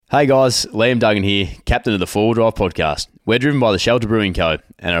Hey guys, Liam Duggan here, captain of the 4 Drive podcast. We're driven by the Shelter Brewing Co.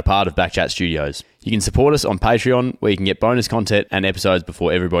 and are a part of Backchat Studios. You can support us on Patreon, where you can get bonus content and episodes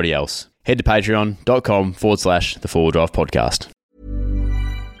before everybody else. Head to patreon.com/the 4 Drive podcast.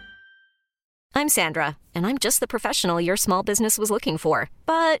 I'm Sandra, and I'm just the professional your small business was looking for.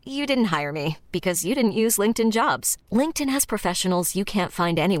 But you didn't hire me because you didn't use LinkedIn Jobs. LinkedIn has professionals you can't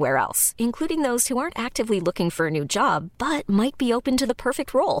find anywhere else, including those who aren't actively looking for a new job, but might be open to the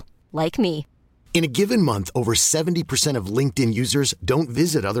perfect role, like me. In a given month, over 70% of LinkedIn users don't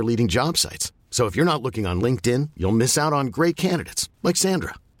visit other leading job sites. So if you're not looking on LinkedIn, you'll miss out on great candidates like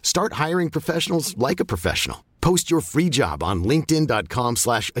Sandra. Start hiring professionals like a professional. Post your free job on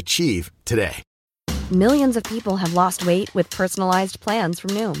linkedin.com/achieve today. Millions of people have lost weight with personalized plans from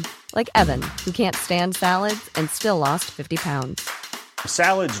Noom. Like Evan, who can't stand salads and still lost 50 pounds.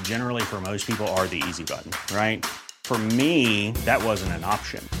 Salads generally for most people are the easy button, right? For me, that wasn't an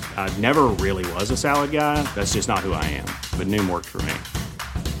option. I never really was a salad guy. That's just not who I am. But Noom worked for me.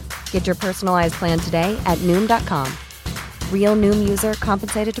 Get your personalized plan today at Noom.com. Real Noom user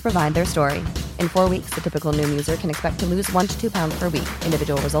compensated to provide their story. In 4 weeks, the typical Noom user can expect to lose 1 to 2 pounds per week.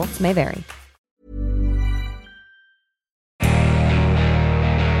 Individual results may vary.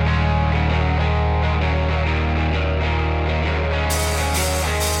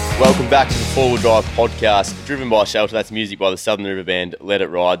 Welcome back to the 4 Drive podcast, driven by Shelter. That's music by the Southern River band Let It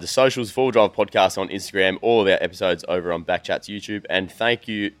Ride. The socials, 4 Drive podcast on Instagram, all of our episodes over on Backchat's YouTube. And thank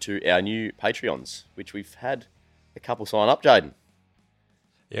you to our new Patreons, which we've had a couple sign up, Jaden.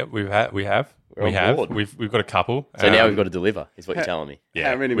 Yeah, we have. We've got a couple. So now we've got to deliver, is what you're telling me.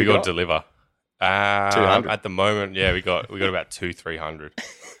 Yeah, how many we got to deliver. 200. At the moment, yeah, we got about 200-300.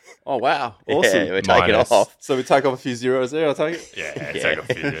 Oh, wow. Awesome. Yeah, we're taking off. So we take off a few zeros there, I'll take it. Yeah, Yeah. take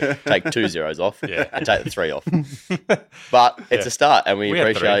a few. Take 2 zeros off Yeah. and take the 3 off. But it's a start, and we We had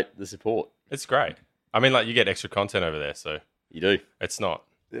appreciate the support. It's great. I mean, like, you get extra content over there, so You do. it's not.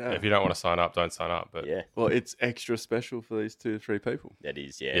 Yeah. If you don't want to sign up, don't sign up. But Yeah, Well, it's extra special for these 2 to 3 people. that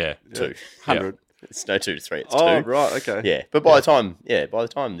is, Yeah. 2. 100. It's no 2 to 3, it's 2. Oh, right, okay. Yeah, but by the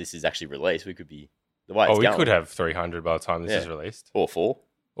time this is actually released, we could be the way it's we going. could have 300 by the time this Yeah. is released, Or 4.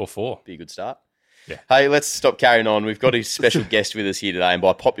 or 4. Be a good start. Yeah. Hey, let's stop carrying on. We've got a special guest with us here today, and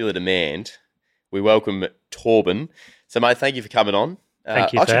by popular demand, we welcome Torben. So, mate, thank you for coming on.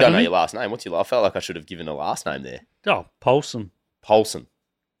 Thank you I for actually don't having know me. your last name. What's your last? I felt like I should have given a last name there. Oh, Paulson. Paulson.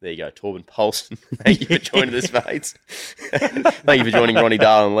 There you go, Torben Paulson. Thank you for joining us, mates. Thank you for joining Ronny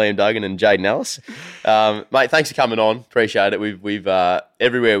Dale and Liam Duggan and Jaden Ellis. Mate, thanks for coming on. Appreciate it. We've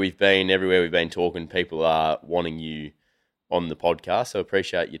everywhere we've been talking, people are wanting you on the podcast. So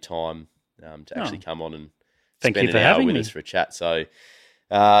appreciate your time to actually come on and Thank spend you for an hour having with me. us for a chat. So You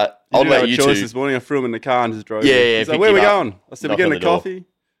I'll didn't let have you a choice two. this morning. I threw him in the car and just drove. Yeah, in. yeah, He's like, picked where are we him up, going? I said, we're knocked getting on a the door. coffee,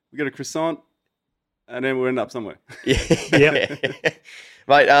 we get a croissant, and then we'll end up somewhere. Yeah.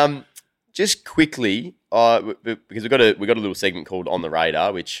 Mate, just quickly, because we've got a little segment called On the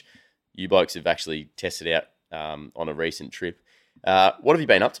Radar, which you blokes have actually tested out on a recent trip. What have you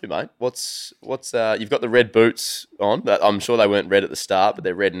been up to, mate? What's you've got the red boots on. I'm sure they weren't red at the start, but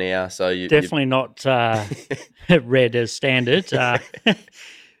they're red now. So Definitely not red as standard.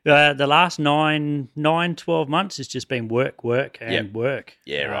 The last 12 months has just been work, and work.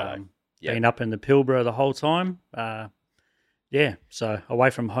 Yeah, right. Yep. Been up in the Pilbara the whole time. So away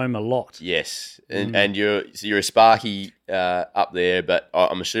from home a lot. Yes, and you're a Sparky up there, but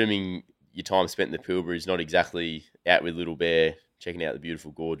I'm assuming your time spent in the Pilbara is not exactly out with Little Bear checking out the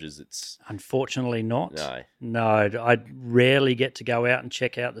beautiful gorges. It's Unfortunately not. No. I rarely get to go out and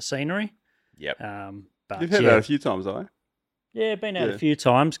check out the scenery. Yep. But You've had that a few times, though. Yeah, been out Yeah. a few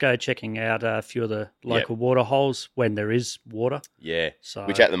times, go checking out a few of the local water holes when there is water. Yeah. So,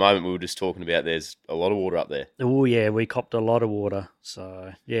 Which at the moment we were just talking about, there's a lot of water up there. oh yeah, we copped a lot of water.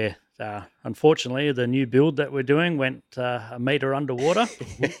 So yeah, unfortunately the new build that we're doing went a metre underwater.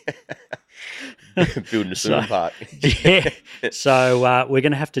 Building a swimming park. Yeah, so we're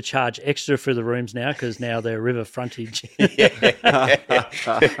going to have to charge extra for the rooms now because now they're river frontage. Good.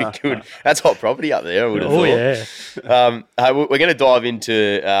 That's hot property up there, I would have Oh thought. yeah. We're going to dive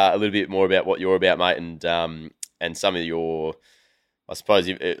into a little bit more about what you're about, mate, and some of your, I suppose,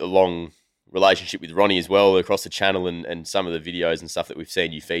 a long relationship with Ronny as well across the channel and some of the videos and stuff that we've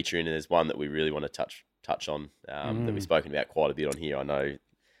seen you feature in. And there's one that we really want to touch on that we've spoken about quite a bit on here. I know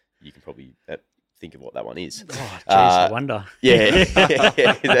you can probably think of what that one is. Oh, geez, I wonder. Yeah,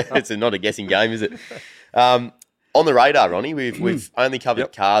 it's not a guessing game, is it? On the radar, Ronny, we've only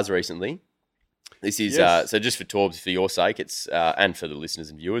covered cars recently. This is so just for Torbs, for your sake, it's and for the listeners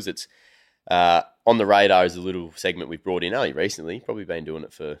and viewers, it's On the radar is a little segment we've brought in only recently. Probably been doing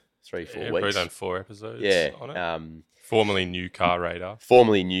it for 3-4 weeks. Probably done 4 episodes on it. Formerly New Car Radar.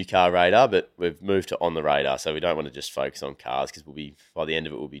 Formerly New Car Radar, but we've moved to On the Radar, so we don't want to just focus on cars because by the end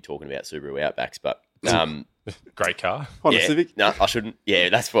of it, we'll be talking about Subaru Outbacks. But great car. Honda Civic. No, I shouldn't. Yeah,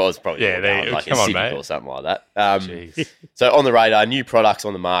 that's what I was probably like come a on, Civic mate. or something like that. So On the Radar, new products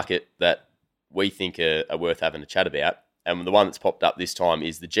on the market that we think are worth having a chat about. And the one that's popped up this time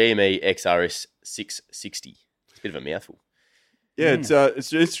is the GME XRS 660. It's a bit of a mouthful. Yeah,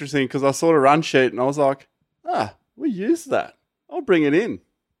 it's interesting because I saw the run sheet and I was like, we use that. I'll bring it in.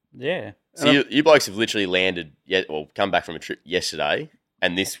 Yeah. So you blokes have literally landed, come back from a trip yesterday,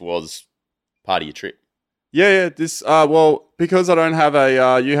 and this was part of your trip. Yeah. This because I don't have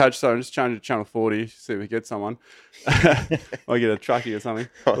a UH, so I'm just changing to channel 40. See if we get someone. I get a truckie or something.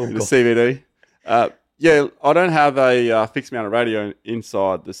 A CVD. I don't have a fixed mounted radio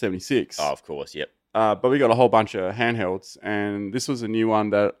inside the 76. Oh, of course, yep. But we got a whole bunch of handhelds, and this was a new one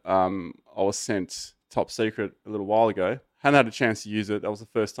that I was sent top secret a little while ago. Hadn't had a chance to use it. That was the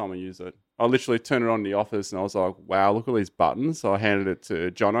first time I used it. I literally turned it on in the office, and I was like, wow, look at these buttons. So I handed it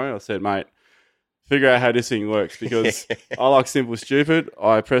to Jono. I said, mate, figure out how this thing works, because I like simple stupid.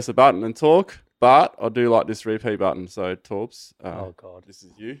 I press a button and talk, but I do like this repeat button. So, Torps, oh, God. This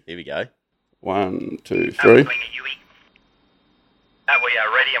is you. Here we go. 1, 2, 3. We are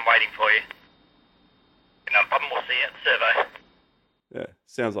ready and waiting for you. No problem, we'll see you at Servo. Yeah,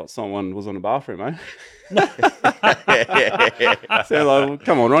 sounds like someone was on the bathroom, eh? Sounds like, well,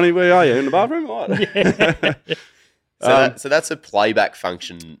 come on, Ronnie, where are you? In the bathroom? What? So that's a playback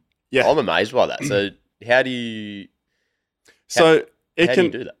function. Yeah. I'm amazed by that. So how do you... do you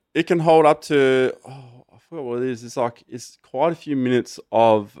do that? It can hold up to, I forgot what it is. It's quite a few minutes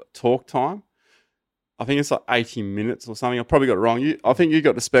of talk time. I think it's like 80 minutes or something. I probably got it wrong. I think you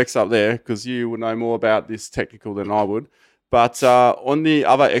got the specs up there because you would know more about this technical than I would. But on the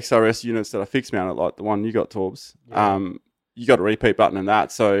other XRS units that are fixed mounted, like the one you got, Torbs, you got a repeat button in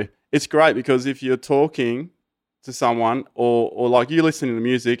that. So it's great because if you're talking to someone or like you listening to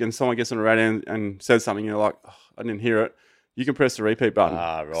music and someone gets on the radio and says something, you're like, I didn't hear it. You can press the repeat button.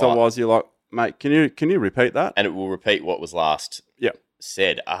 Right. So otherwise you're like, mate, can you repeat that? And it will repeat what was last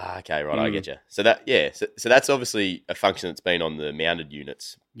said. Okay, right, I get you. So that's obviously a function that's been on the mounted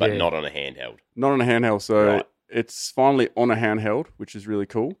units, but not on a handheld. Not on a handheld. So it's finally on a handheld, which is really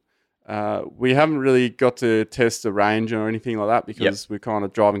cool. We haven't really got to test the range or anything like that because we're kind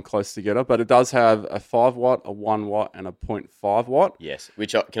of driving close together. But it does have a 5 watt, a 1 watt, and a 0.5 watt. Yes.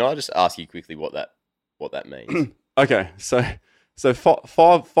 Which can I just ask you quickly what that means? Okay, so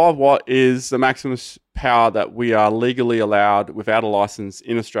 5 watt is the maximum power that we are legally allowed without a license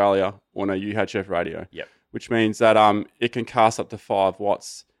in Australia on a UHF radio. Yep. Which means that it can cast up to 5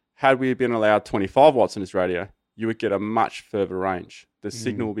 watts. Had we been allowed 25 watts on this radio, you would get a much further range. The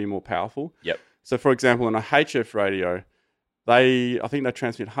signal will be more powerful. Yep. So, for example, on a HF radio, I think they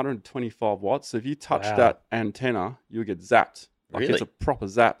transmit 125 watts. So if you touch that antenna, you'll get zapped. Like really? It's a proper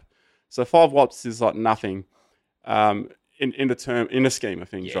zap. So 5 watts is like nothing in the scheme of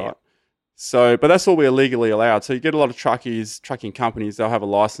things, right? So, but that's all we're legally allowed. So you get a lot of trucking companies, they'll have a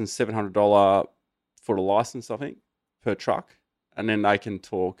license, $700 for the license, I think, per truck. And then they can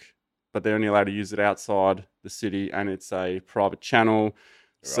talk, but they're only allowed to use it outside the city and it's a private channel. Right.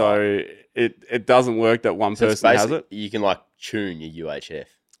 So it doesn't work that one person has it. You can like tune your UHF.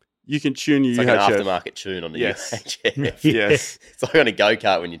 You can tune your UHF. It's like an aftermarket tune on the UHF. Yes. It's like on a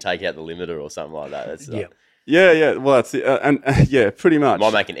go-kart when you take out the limiter or something like that. That's Yeah. Well, that's it. And pretty much. Am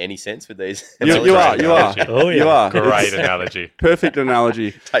I making any sense with these? You are. Oh, yeah. You are. Great analogy. Perfect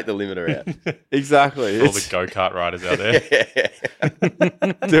analogy. Take the limiter out. Exactly. All the go-kart riders out there.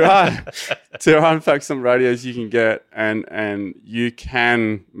 There are, in fact, some radios you can get and you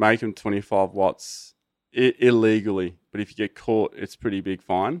can make them 25 watts illegally. But if you get caught, it's pretty big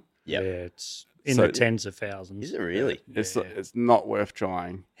fine. Yep. Yeah, it's in the tens of thousands. Is it really? It's not worth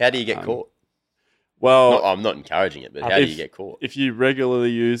trying. How do you get caught? Well, I'm not encouraging it, but how do you get caught? If you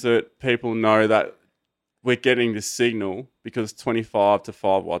regularly use it, people know that we're getting the signal because 25 to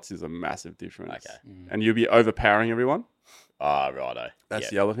 5 watts is a massive difference. Okay. And you'll be overpowering everyone. Righto.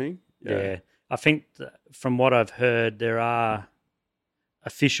 That's the other thing. Yeah. I think from what I've heard, there are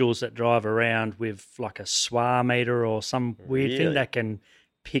officials that drive around with like a SWA meter or some weird thing that can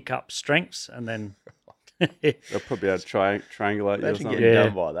pick up strengths and then... They'll probably have to triangulate you or something. Getting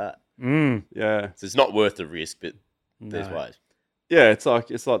done by that. Yeah. So it's not worth the risk, but there's ways. Yeah, it's like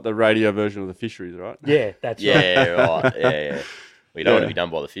the radio version of the fisheries, right? Yeah, that's right. Yeah, right. Yeah. We don't want to be done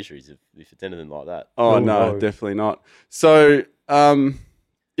by the fisheries if it's anything like that. Oh, no, definitely not. So,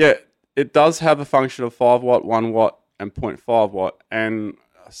 it does have a function of 5 watt, 1 watt, and 0.5 watt. And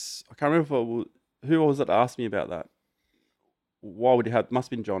I can't remember who was it that asked me about that. Why would you have? Must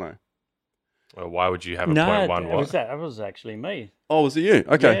have been Jono. Well, why would you have a 0.1 watt? That was actually me. Oh, was it you?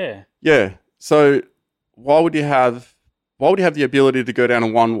 Okay. Yeah. Yeah. So why would you have the ability to go down to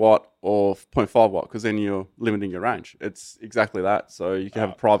 1 watt or 0.5 watt? Because then you're limiting your range. It's exactly that. So you can have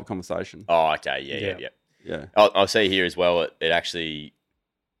a private conversation. Oh, okay. Yeah. I'll see here as well. It actually,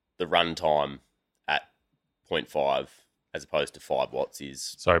 the run time at 0.5 as opposed to 5 watts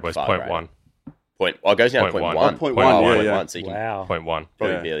is sorry, boys, 0.1. It goes down to 0.1. 0.1. So you can Wow. 0.1.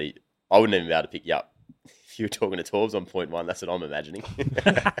 probably barely. I wouldn't even be able to pick you up if you were talking to Torbs on 0.1. That's what I'm imagining.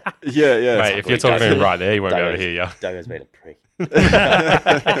 Yeah. Mate, if you're talking to him right there, he won't be able to hear you. Duggo's been a prick.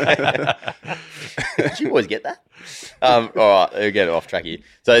 Did you boys get that? All right, we'll get off track here.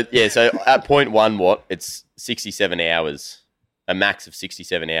 So at 0.1 watt, it's 67 hours, a max of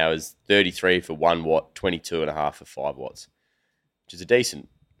 67 hours, 33 for 1 watt, 22.5 for 5 watts, which is a decent.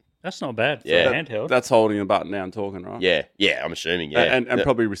 That's not bad for Yeah. a handheld. That's holding a button down talking, right? Yeah, I'm assuming, yeah. And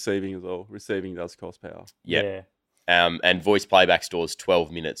probably receiving as well. Receiving does cost power. Yeah. And voice playback stores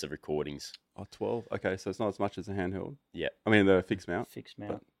 12 minutes of recordings. Oh, 12. Okay, so it's not as much as a handheld. Yeah. I mean, the fixed mount. Fixed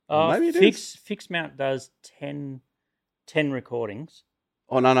mount. Maybe it is. Fixed mount does 10 recordings.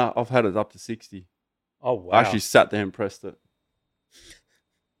 Oh, no. I've had it up to 60. Oh, wow. I actually sat there and pressed it.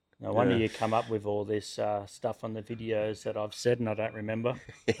 No wonder you come up with all this stuff on the videos that I've said and I don't remember.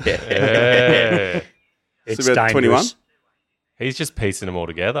 Yeah. It's So about dangerous. 21? He's just piecing them all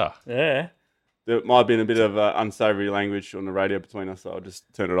together. Yeah. There might have been a bit of unsavory language on the radio between us, so I'll just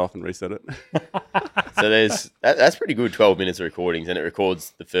turn it off and reset it. So that's pretty good, 12 minutes of recordings, and it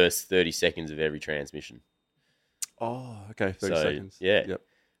records the first 30 seconds of every transmission. Oh, okay, 30 seconds. Yeah. Yep.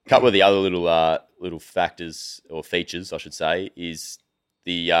 A couple of the other little factors or features, I should say, is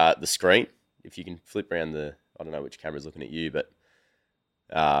the screen. If you can flip around I don't know which camera's looking at you, but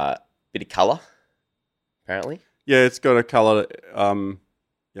bit of colour, apparently. Yeah, it's got a colour.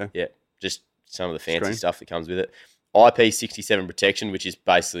 Yeah, just some of the fancy Screen. stuff that comes with it. IP67 protection, which is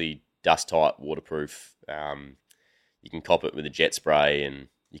basically dust tight, waterproof. You can cop it with a jet spray, and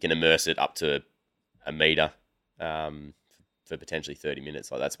you can immerse it up to a metre for potentially 30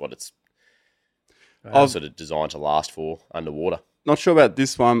 minutes. Like that's what it's sort of designed to last for underwater. Not sure about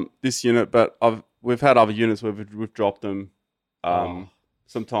this unit, but we've had other units where we've dropped them.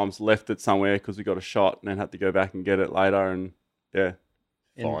 Sometimes left it somewhere because we got a shot and then had to go back and get it later. And yeah,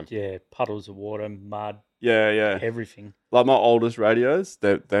 Fine. Yeah, puddles of water, mud, yeah. everything. Like my oldest radios,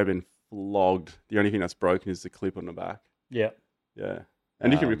 they've been flogged. The only thing that's broken is the clip on the back. Yeah, Yeah,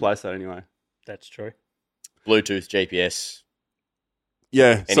 and you can replace that anyway. that's true. Bluetooth, GPS,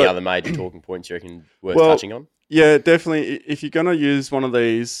 Yeah. any other major talking points you reckon worth Well, touching on? Yeah, definitely. If you're going to use one of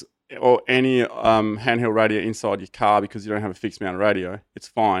these or any handheld radio inside your car because you don't have a fixed mount radio, it's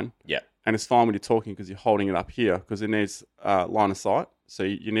fine. Yeah. And it's fine when you're talking because you're holding it up here because it needs line of sight. So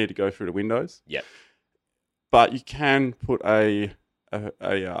you need to go through the windows. Yeah. But you can put a what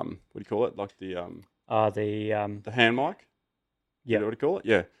do you call it? Like the hand mic? Yeah. What do you call it?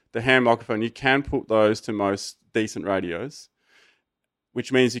 Yeah. The hand microphone. You can put those to most decent radios,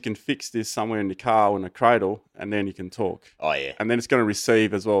 which means you can fix this somewhere in the car or in a cradle and then you can talk. Oh, yeah. And then it's going to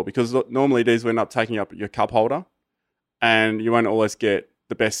receive as well because normally these will end up taking up your cup holder and you won't always get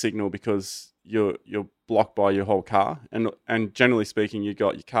the best signal because you're blocked by your whole car. And generally speaking, you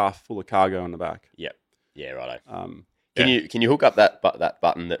got your car full of cargo on the back. Yeah. Yeah, righto. Yeah. Can you hook up that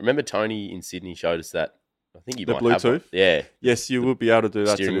button? Remember Tony in Sydney showed us that? I think you The might have one. Bluetooth? Yeah. Yes, you will be able to do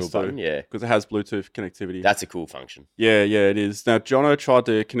that to steering this wheel button, too. yeah. Because it has Bluetooth connectivity. That's a cool function. Yeah, it is. Now, Jono tried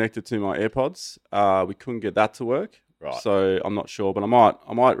to connect it to my AirPods. We couldn't get that to work. Right. So I'm not sure, but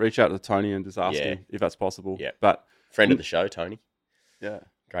I might reach out to Tony and just ask him if that's possible. Yeah. But Friend of the show, Tony. yeah.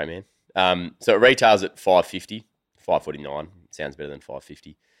 Great man. So it retails at $550, $549. Sounds better than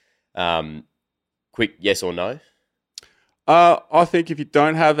 $550. Quick yes or no? I think if you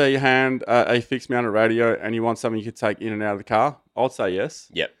don't have a fixed mounted radio and you want something you could take in and out of the car, I'd say yes.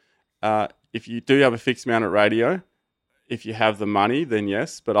 Yep. If you do have a fixed mounted radio, if you have the money, then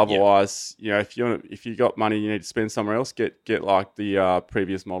yes. But otherwise, if you got money you need to spend somewhere else, get like the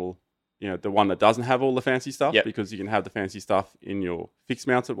previous model, the one that doesn't have all the fancy stuff, because you can have the fancy stuff in your fixed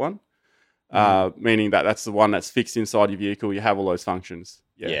mounted one. Meaning that's the one that's fixed inside your vehicle. You have all those functions.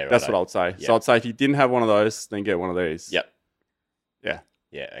 Yeah, that's what I would say. Yep. So I'd say if you didn't have one of those, then get one of these. Yep. Yeah.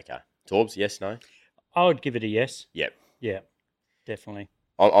 Yeah, okay. Torbs, yes, no? I would give it a yes. Yep. Yeah, definitely.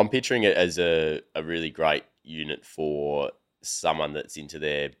 I'm picturing it as a really great unit for someone that's into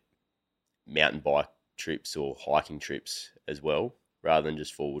their mountain bike trips or hiking trips as well. rather than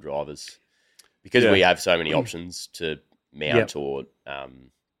just four-wheel drivers? Because we have so many options to mount or,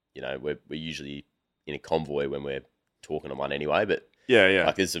 we're usually in a convoy when we're talking on one anyway. But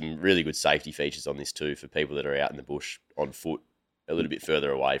like there's some really good safety features on this too for people that are out in the bush on foot a little bit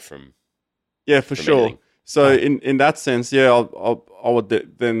further away from. Yeah, for sure. Anything. So in that sense, I would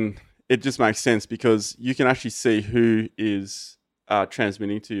then it just makes sense because you can actually see who is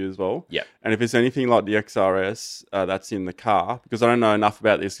transmitting to you as well. Yeah. And if it's anything like the XRS that's in the car, because I don't know enough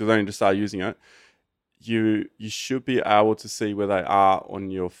about this because I only just started using it, you should be able to see where they are on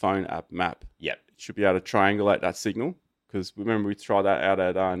your phone app map. Yeah. You should be able to triangulate that signal because remember we tried that out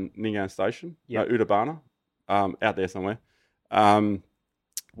at Ningan Station, Udabana, out there somewhere.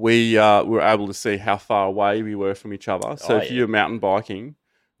 We were able to see how far away we were from each other. So if you're mountain biking,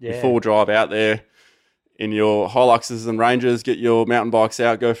 you full drive out there in your Hiluxes and Rangers, get your mountain bikes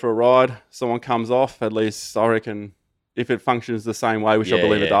out, go for a ride. Someone comes off, at least I reckon, if it functions the same way, which I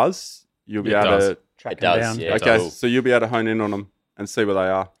believe it does, you'll be able to track them down. Yeah, okay, so you'll be able to hone in on them and see where they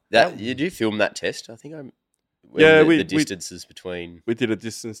are. You do film that test, I think. The distances between. We did a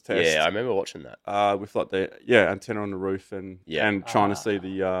distance test. Yeah, I remember watching that. With like the antenna on the roof and trying to see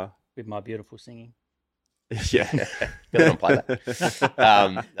the with my beautiful singing. Yeah, get on play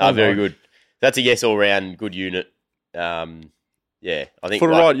that. Very good. That's a yes all round, good unit. I think for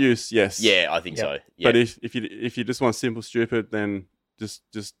the right use, yes. Yeah, I think so. Yeah. But if you just want simple stupid, then just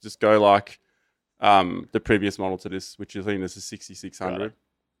go like the previous model to this, which I think is a 6600. Right.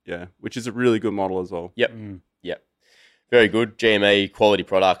 Yeah, which is a really good model as well. Yep. Yep. Very good. GME, quality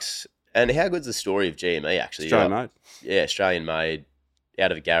products. And how good's the story of GME actually? Australian made. Yeah, Australian made,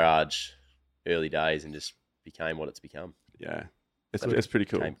 out of a garage, early days, and just became what it's become. Yeah. It's pretty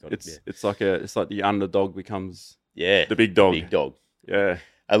cool. It's like the underdog becomes the big dog. Big dog. Yeah.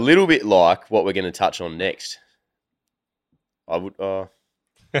 A little bit like what we're going to touch on next. I would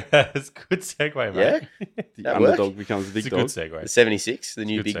it's a good segue, mate. Yeah. The underdog becomes a big dog. It's a good segue. The 76, the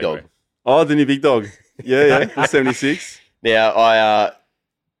new big segue. dog. Oh, the new big dog. Yeah, the 76. Now,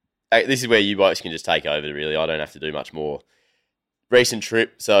 this is where you guys can just take over, really. I don't have to do much more. Recent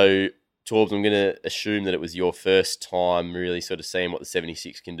trip. So, Torbs, I'm going to assume that it was your first time really sort of seeing what the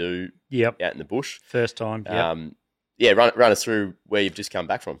 76 can do out in the bush. First time, run us through where you've just come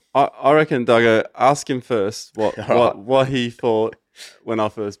back from. I reckon, Duggo, ask him first what he thought when I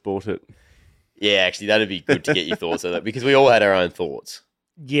first bought it. Yeah, actually, that'd be good to get your thoughts on that because we all had our own thoughts.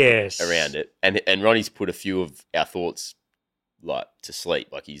 Yes. Around it. And Ronnie's put a few of our thoughts like to sleep.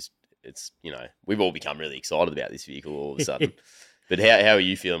 Like we've all become really excited about this vehicle all of a sudden. But how are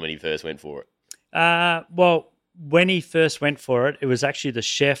you feeling when he first went for it? Well, when he first went for it, it was actually the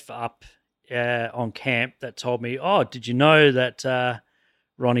chef up on camp that told me, "Oh, did you know that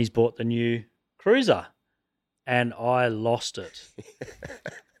Ronnie's bought the new Cruiser?" And I lost it.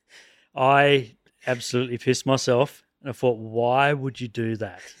 I absolutely pissed myself. And I thought, why would you do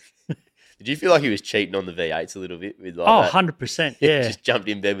that? Did you feel like he was cheating on the V8s a little bit? With like 100%, yeah. Just jumped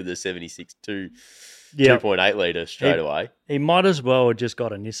in bed with a 76 2.8 litre straight away. He might as well have just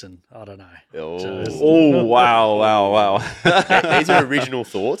got a Nissan. I don't Oh, know. wow. These are original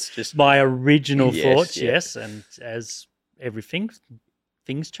thoughts. Just my original thoughts, yes. And as everything,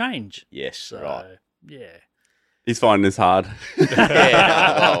 things change. Yes, so, right. Yeah. He's finding this hard.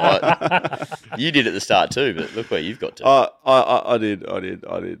 You did at the start too, but look where you've got to. I did.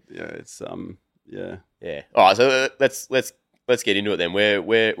 Yeah, it's yeah. Yeah. All right, so let's get into it then. Where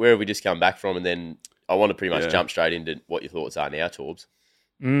have we just come back from, and then I want to pretty much jump straight into what your thoughts are now, Torbs.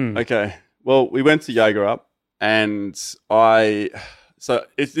 Okay. Well, we went to Jaeger Up, and this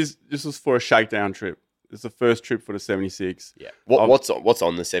was for a shakedown trip. It's the first trip for the 76. Yeah. What's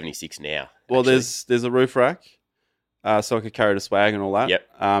on the 76 now? Well, actually? there's a roof rack. So I could carry the swag and all that.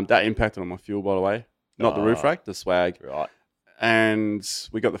 Yep. That impacted on my fuel, by the way. Not the roof rack, the swag. Right. And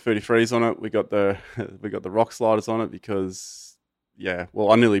we got the 33s on it. We got the rock sliders on it because,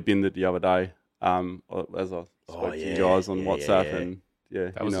 I nearly binned it the other day. As I spoke to you guys on WhatsApp and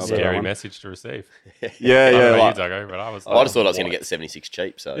that was a scary message to receive. I just thought I was going to get the 76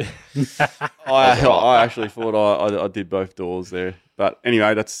 cheap. So I actually thought I did both doors there. But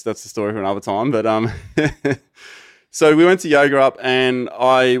anyway, that's the story for another time. But so we went to Jaeger Up, and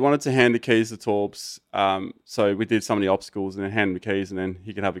I wanted to hand the keys to Torbs. So we did some of the obstacles and then hand him the keys, and then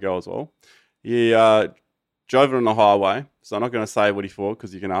he could have a go as well. He drove it on the highway. So I'm not going to say what he thought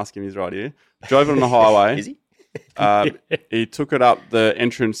because you can ask him. He's right here. Drove it on the highway. Is he? He took it up the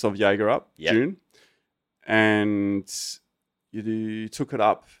entrance of Jaeger Up, June, and you took it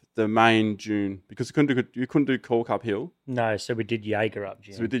up the main dune because you couldn't do Cork Up Hill. No, so we did Jaeger Up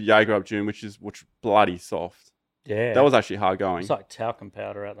June. So we did Jaeger Up June, which bloody soft. Yeah. That was actually hard going. It's like talcum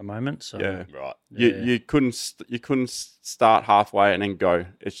powder at the moment. So Yeah. Right. You couldn't start halfway and then go.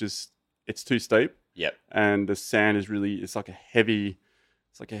 It's too steep. Yep. And the sand is it's like a heavy,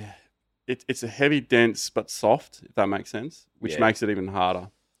 it's a heavy, dense but soft, if that makes sense, which makes it even harder.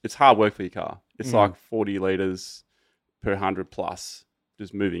 It's hard work for your car. It's like 40 litres per 100 plus,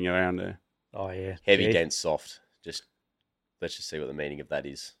 just moving around there. Oh yeah. Heavy, dense, soft. Let's just see what the meaning of that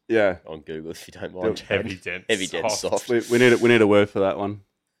is. Yeah. On Google, if you don't mind. Heavy, dense, Heavy, dense, soft. We need a word for that one.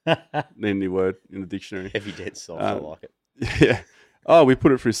 Need a new word in the dictionary. Heavy, dense, soft. I like it. Yeah. Oh, we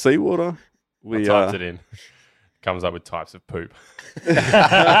put it through seawater. I typed it in. Comes up with types of poop.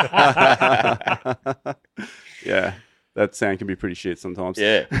 Yeah. That sound can be pretty shit sometimes.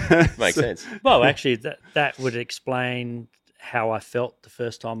 Yeah. Makes sense. Well, actually, that would explain how I felt the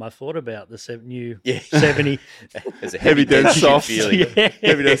first time I thought about the new 70. There's a heavy, dense, soft feeling.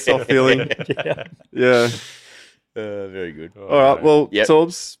 Heavy, dense, soft feeling. Yeah. Very good. All right. Well,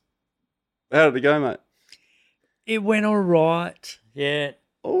 Torbs, how did it go, mate? It went all right. Yeah.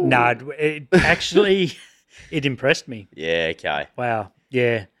 Ooh. No, it actually it impressed me. Yeah. Okay. Wow.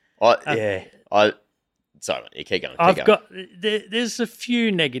 Yeah. Sorry, mate. Keep going. There's a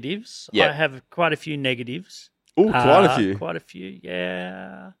few negatives. Yep. I have quite a few negatives. Oh, quite a few. Quite a few.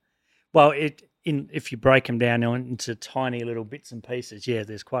 Yeah. Well, if you break them down into tiny little bits and pieces,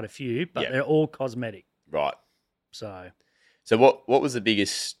 there's quite a few, but they're all cosmetic. Right. So what was the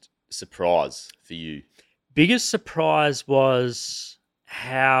biggest surprise for you? Biggest surprise was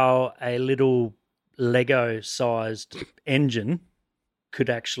how a little Lego-sized engine could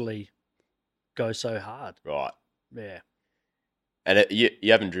actually go so hard. Right. Yeah. And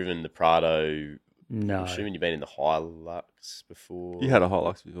you haven't driven the Prado. No. I'm assuming you've been in the Hilux before. You had a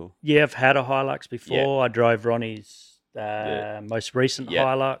Hilux before. Yeah, I've had a Hilux before. I drove Ronnie's most recent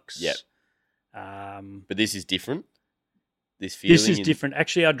Hilux. Yep. But this is different. This is different.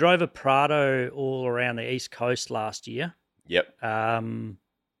 Actually, I drove a Prado all around the East Coast last year. Yep.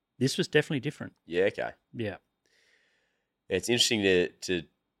 This was definitely different. Yeah. Okay. Yeah. It's interesting to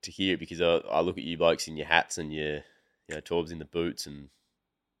hear it because I look at you blokes in your hats and your Torbs in the boots and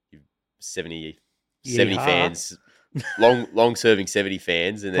you've 70 fans, long serving 70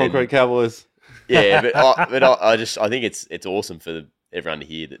 fans, and Concrete Cowboys. Yeah, but I think it's awesome for everyone to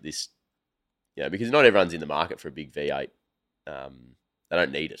hear that this, because not everyone's in the market for a big V8. They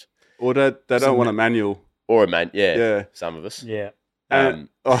don't need it, or they don't want a manual or a yeah. Some of us, yeah. Or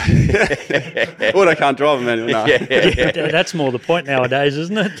they can't drive a manual. No. That's more the point nowadays,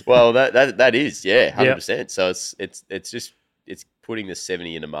 isn't it? Well, that is 100%. So it's putting the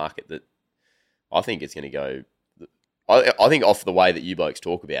 70 in a market that I think it's going to go. I think off the way that you blokes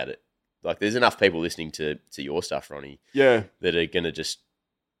talk about it, like there's enough people listening to your stuff, Ronnie. Yeah, that are going to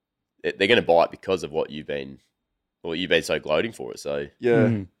they're going to buy it because of what you've been so gloating for it. So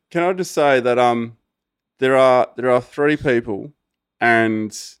yeah, Can I just say that there are 3 people.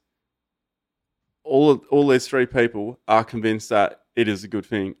 And all these 3 people are convinced that it is a good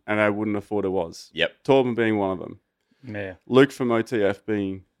thing, and they wouldn't have thought it was. Yep. Torben being one of them. Yeah. Luke from OTF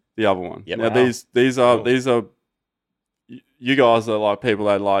being the other one. Yep. Now these are you guys are like people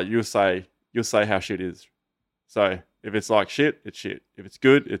that like you'll say how shit is. So if it's like shit, it's shit. If it's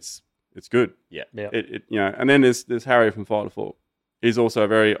good, it's good. Yeah. It and then there's Harry from Fighter 4. He's also a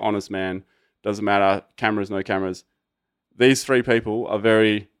very honest man. Doesn't matter, cameras, no cameras. These 3 people are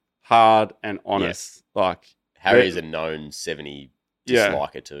very hard and honest. Yeah. Like Harry is a known 70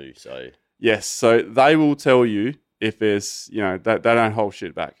 disliker too. So yes, so they will tell you if there's they don't hold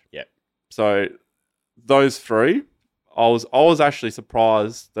shit back. Yeah. So those 3, I was actually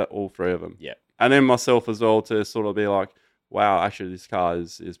surprised that all 3 of them. Yeah. And then myself as well to sort of be like, wow, actually this car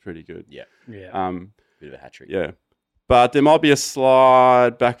is pretty good. Yeah. Yeah. Bit of a hat trick. Yeah. But there might be a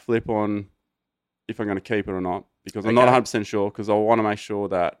slight backflip on if I'm going to keep it or not. Because I'm not 100% sure, because I want to make sure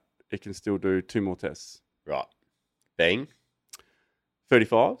that it can still do 2 more tests. Right. Being?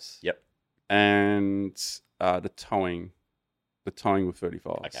 35s. Yep. And the towing with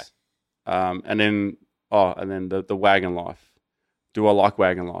 35s. Okay. And then the wagon life. Do I like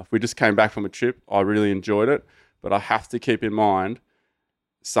wagon life? We just came back from a trip. I really enjoyed it. But I have to keep in mind,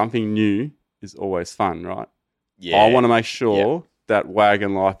 something new is always fun, right? Yeah. I want to make sure that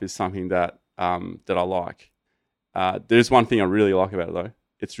wagon life is something that I like. There's one thing I really like about it though.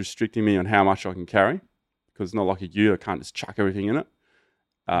 It's restricting me on how much I can carry, because it's not like a ute. I can't just chuck everything in it.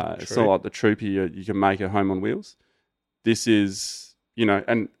 It's not like the Troopy you can make at home on wheels. This is,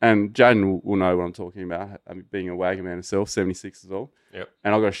 and Jaden will know what I'm talking about. I mean, being a wagon man himself, 76 as well. Yep.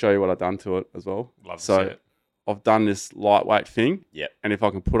 And I've got to show you what I've done to it as well. Love to see it. I've done this lightweight thing. Yep. And if I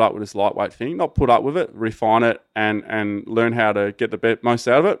can put up with this lightweight thing, not put up with it, refine it, and learn how to get the most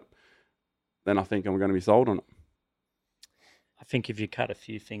out of it, then I think I'm going to be sold on it. I think if you cut a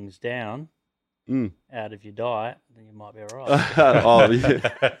few things down out of your diet, then you might be all right. Oh,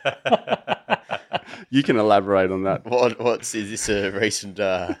 yeah. You can elaborate on that. Is this a recent?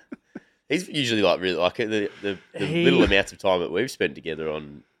 He's usually like really like the little amounts of time that we've spent together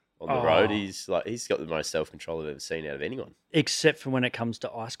on the road. He's got the most self control I've ever seen out of anyone, except for when it comes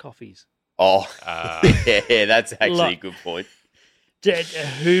to iced coffees. Oh, yeah, that's actually a good point.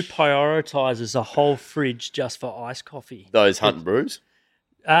 Who prioritises a whole fridge just for iced coffee? Those Hunt and Brews.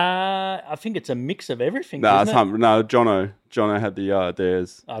 I think it's a mix of everything. No, Jono had the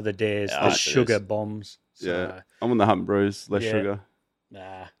Dares. Oh, the Dares, Yeah, the sugar bombs. So, Yeah, I'm on the Hunt and Brews, less sugar.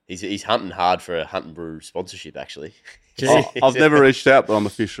 Nah. He's hunting hard for a Hunt and Brew sponsorship, actually. I've never reached out, but I'm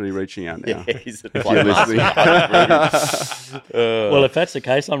officially reaching out now. Yeah, he's the If you're listening. Well, if that's the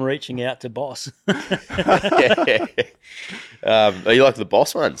case, I'm reaching out to Boss. You like the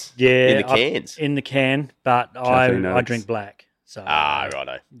Boss ones? Yeah, in the cans. In the can, but Caffeine I addicts. drink black. So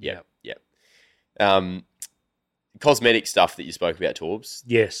Righto. Yep. Cosmetic stuff that you spoke about, Torbs.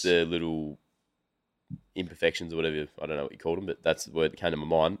 Yes. The little imperfections or whatever. I don't know what you called them, but that's the word that came to my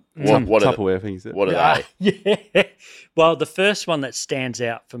mind. What What are Tupperware things? what are they? Yeah. Well, the first one that stands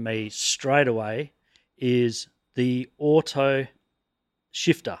out for me straight away is the auto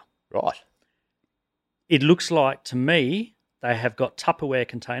shifter. Right. It looks like to me they have got Tupperware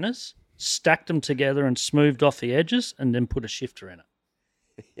containers, stacked them together and smoothed off the edges, and then put a shifter in it.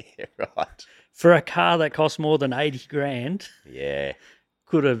 Yeah, right. For a car that costs more than 80 grand, Yeah.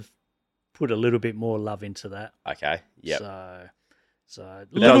 could have put a little bit more love into that. Okay. Yep. So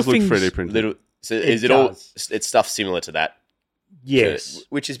It does look 3D printed. Is it does. all? It's stuff similar to that. Yes.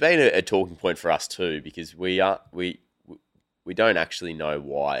 Which has been a talking point for us too, because we don't actually know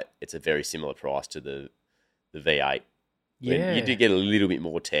why it's a very similar price to the V8. Yeah. You do get a little bit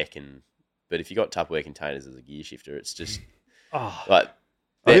more tech, but if you got Tupperware containers as a gear shifter, it's just like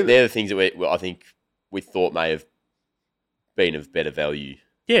they're the things that I think we thought may have been of better value.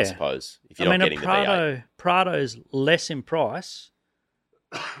 Yeah. I suppose if you're not getting the V8. Prado's less in price,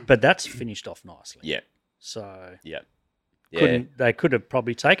 but that's finished off nicely. Yeah. So Yeah. Yeah. they could have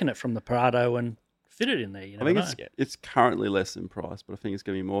probably taken it from the Prado and fit it in there. You I never think know. it's currently less in price, but I think it's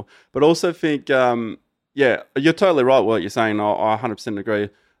going to be more. But also think, yeah, you're totally right what you're saying. I 100% agree.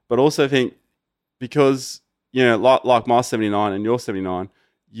 But also think because, you know, like my 79 and your 79,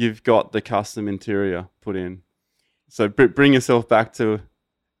 you've got the custom interior put in. So bring yourself back to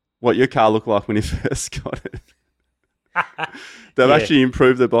what your car looked like when you first got it. They've actually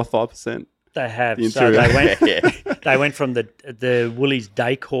improved it by 5%. They have. The So interior. they went from the Woolies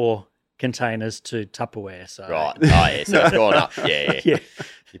Decor containers to Tupperware. So Right. Oh yeah. So it's gone up. Yeah. Yeah.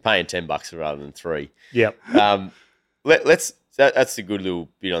 You're paying $10 rather than $3. Yep. That's a good little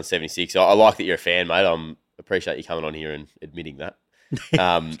bit on 76. I like that you're a fan, mate. I appreciate you coming on here and admitting that.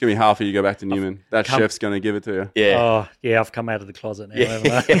 Just give me half of you go back to Newman. That chef's going to give it to you. Yeah. Oh yeah, I've come out of the closet now.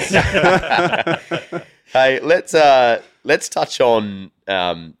 Yeah. Haven't I? Hey, let's touch on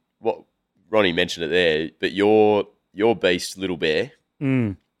what Ronnie mentioned it there, but your beast, Little Bear.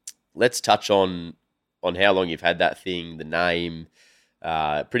 Mm. Let's touch on how long you've had that thing, the name.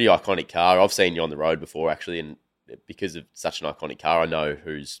 Pretty iconic car. I've seen you on the road before, actually, and because of such an iconic car, I know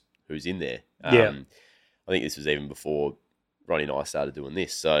who's in there. Yeah. I think this was even before Ronnie and I started doing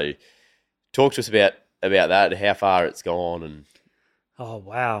this. So, talk to us about that, how far it's gone, and Oh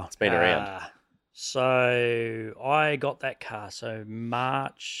wow, it's been around. So I got that car. So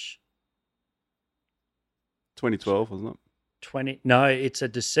March 2012, wasn't it? 20. No, it's a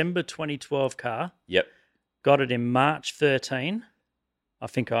December 2012 car. Yep. Got it in March 13. I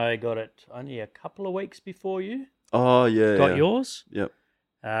think I got it only a couple of weeks before you Oh, yeah. got yeah. yours. Yep.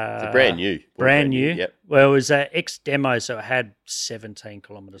 It's brand new. Brand new. Yep. Well, it was an ex demo, so it had 17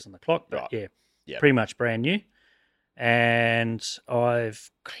 kilometres on the clock. But Right. yeah, Yep. pretty much brand new. And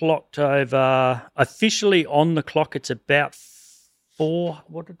I've clocked over officially on the clock. It's about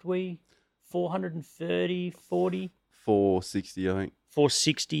 430, 40, 460, I think.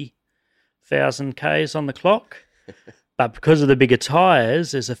 460,000 Ks on the clock. But because of the bigger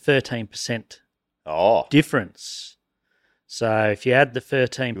tyres, there's a 13% Oh, difference. So if you add the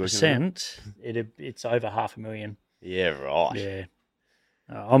 13%, it's over 500,000. yeah, right. Yeah.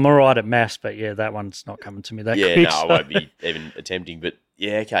 I'm all right at maths, but yeah, that one's not coming to me that Yeah, quick. no, I won't be even attempting. But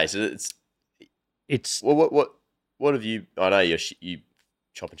yeah, okay. So It's well, what have you? I know you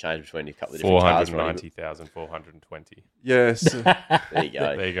chop and change between a couple of different cars. 490,420. Yes. There you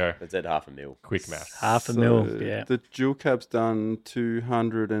go. There you go. That's at $500,000. Quick math. Half a mil, yeah. The dual cab's done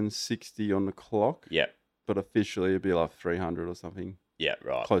 260 on the clock. Yep. But officially it'd be like 300 or something. Yeah,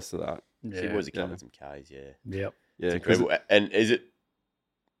 right. Close to that. So it was a couple of some Ks, yeah. Yep. Yeah. It's incredible. And is it,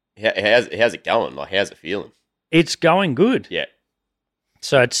 how's it going? Like, how's it feeling? It's going good. Yeah.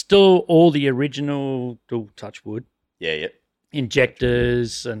 So it's still all the original dual touch wood. Yeah, yeah.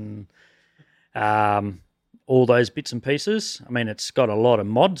 Injectors and all those bits and pieces. I mean, it's got a lot of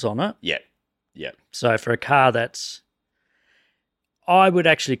mods on it. Yeah, yeah. So for a car that's, I would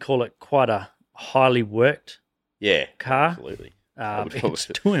actually call it quite a highly worked Yeah, car. absolutely. It's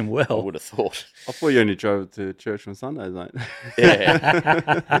doing I well. would have thought. I thought you only drove to church on Sundays, mate.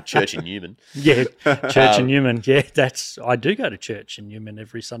 Yeah. Church in Newman. Yeah, church in Newman. Yeah, I do go to church in Newman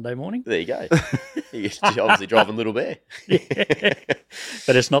every Sunday morning. There you go. You're obviously driving Little Bear. Yeah.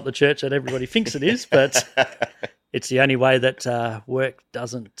 But it's not the church that everybody thinks it is, but it's the only way that work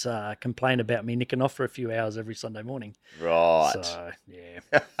doesn't complain about me nicking off for a few hours every Sunday morning. Right. So, yeah.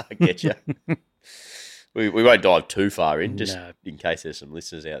 I get you. We won't dive too far in, just No. in case there's some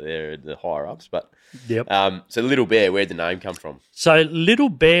listeners out there, the higher ups. But Yep. so Little Bear, where'd the name come from? So Little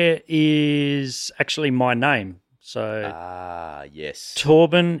Bear is actually my name. So Yes.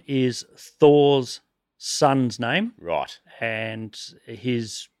 Torben is Thor's son's name, Right. and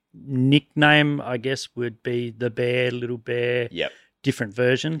his nickname, I guess, would be the Bear, Little Bear. Yep. Different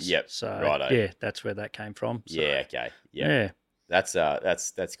versions. Yep. So Righto. yeah, that's where that came from. So, Yeah. Okay. Yep. yeah.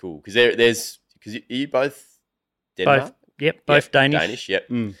 That's cool because because you both Denmark. Both Danish. Danish. Yep.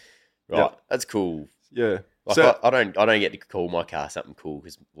 Mm. Right. Yep. That's cool. Yeah. Like So- I don't get to call my car something cool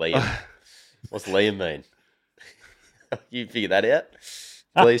because Liam. What's Liam mean? You figure that out,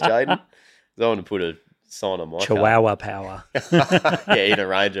 please, Jaden. 'Cause I want to put a sign on my Chihuahua power. car. Yeah, in a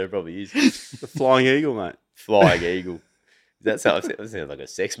Ranger probably is. The Flying Eagle, mate. Flying Eagle. That sounds like a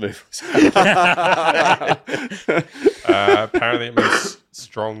sex move or something. Apparently it means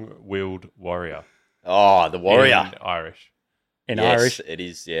strong-willed warrior. Oh, the warrior. In Irish. In Yes, Irish. it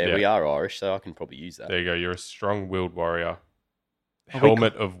is. Yeah, Yeah. we are Irish, so I can probably use that. There you go. You're a strong-willed warrior. Are we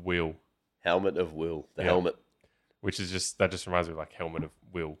Helmet of will, Helmet of will. The Yeah. helmet. which is that just reminds me of like helmet of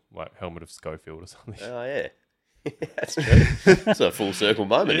will, like helmet of Schofield or something. Oh, yeah. That's true. It's a full circle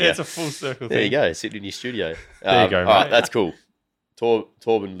moment. Yeah, Yeah, it's a full circle there thing. you go. Sitting in your studio. There you go, All right, mate. that's cool.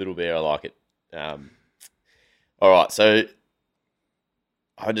 Torben Little Bear, I like it. All right, so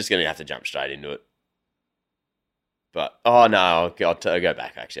I'm just going to have to jump straight into it. But I'll go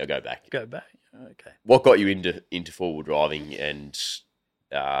back. Actually, I'll go back. Go back. Okay. What got you into four-wheel driving and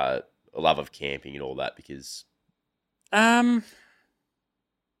a love of camping and all that? Because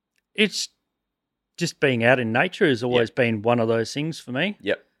It's just being out in nature has always been one of those things for me.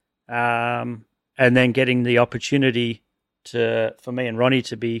 yep, And then getting the opportunity for me and Ronnie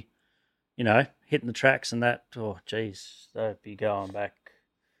to be, hitting the tracks and that. Oh, geez, that'd be going back.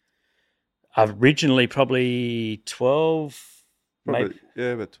 Originally, probably 12, maybe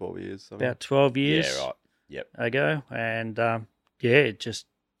Yeah, about 12 years. Something. about 12 years yeah, right, yep, ago. And it just,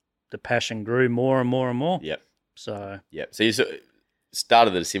 the passion grew more and more and more. yep, So, yep. So you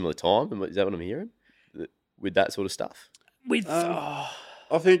started at a similar time. Is that what I'm hearing? With that sort of stuff? with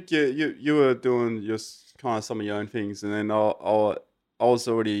I think you were doing just kind of some of your own things, and then I was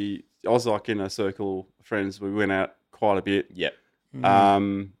like in a circle of friends. We went out quite a bit. Yep,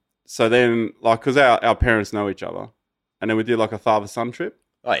 So then, like, because our parents know each other, and then we did like a father-son trip,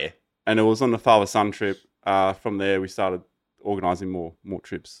 oh yeah, and it was on the father-son trip. From there, we started organising more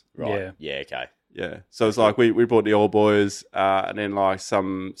trips. right, yeah, okay, Yeah, so it's like we brought the old boys, and then like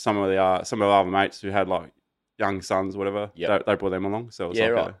some of our other mates who had like young sons, or whatever. Yep. They brought them along. So it was Yeah,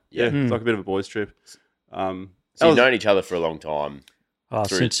 like right. Yeah. it's like a bit of a boys trip. So you've known each other for a long time.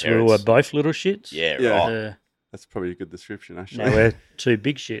 through since we parents. were both little shits. Yeah, Yeah. right. That's probably a good description, actually. Now we're two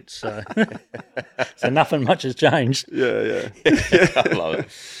big shits, so nothing much has changed. yeah. I love it.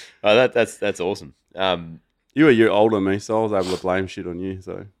 Oh, that's awesome. You were a year older than me, so I was able to blame shit on you.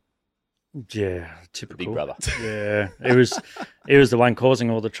 So Yeah, typical Big brother. Yeah, he was the one causing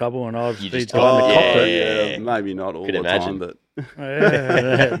all the trouble, and I was You the just one that told- copped yeah, it. yeah. maybe not all Could the imagine. time, but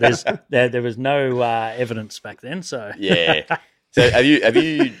There was no evidence back then, so Yeah. So have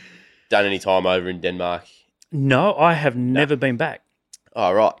you done any time over in Denmark? no, I have never been back.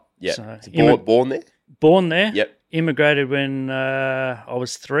 Oh, right. Yeah. So, So born there? Born there, Yep. immigrated when I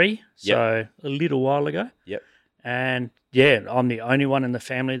was 3, so a little while ago. Yep. And yeah, I'm the only one in the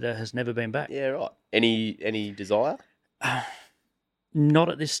family that has never been back. Yeah, right. Any desire? Not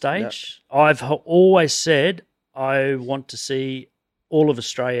at this stage. I've always said I want to see all of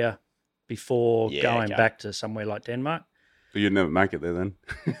Australia before Yeah, going okay. back to somewhere like Denmark. But you'd never make it there then.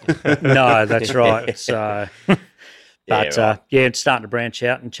 No, that's right. So, but right. it's starting to branch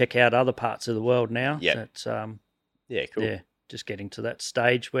out and check out other parts of the world now. Yep. It's, Yeah, cool. yeah, just getting to that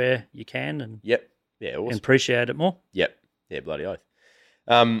stage where you can and, Yep. Yeah, and awesome. appreciate it more. Yep. Yeah, bloody oath.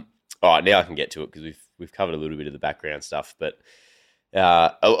 All right, now I can get to it because we've covered a little bit of the background stuff, but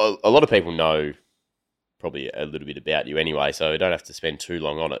a lot of people know probably a little bit about you anyway, so I don't have to spend too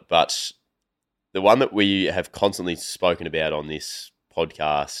long on it. But the one that we have constantly spoken about on this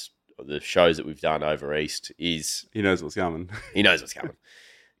podcast, the shows that we've done over East, is He knows what's coming. he knows what's coming.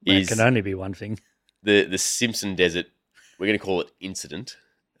 It can only be one thing. The Simpson Desert. We're going to call it Incident.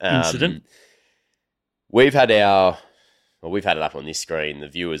 Incident. We've had it up on this screen. The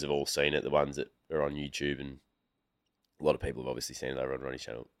viewers have all seen it. The ones that are on YouTube, and a lot of people have obviously seen it over on Ronny's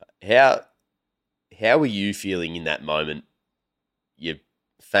channel. How were you feeling in that moment? You're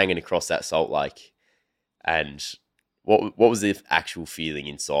fanging across that salt lake, and what was the actual feeling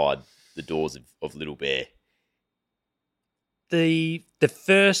inside the doors of Little Bear? The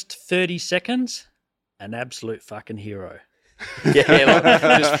first 30 seconds, an absolute fucking hero. Yeah, like,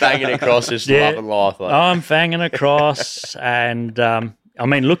 just fanging across, just loving life. Like. I'm fanging across, and I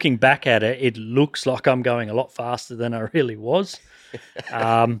mean, looking back at it, it looks like I'm going a lot faster than I really was.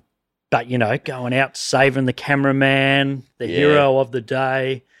 But, you know, going out, saving the cameraman, the hero of the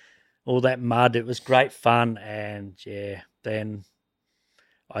day, all that mud, it was great fun. And, yeah, then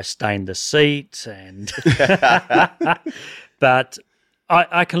I stained the seat. And but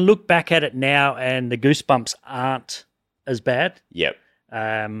I can look back at it now, and the goosebumps aren't as bad. Yep.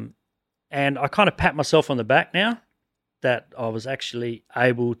 And I kind of pat myself on the back now that I was actually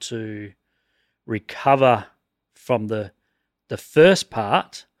able to recover from the first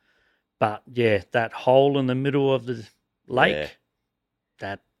part. But yeah, that hole in the middle of the lake,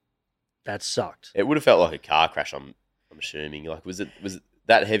 that sucked. It would have felt like a car crash. I'm assuming. Like, was it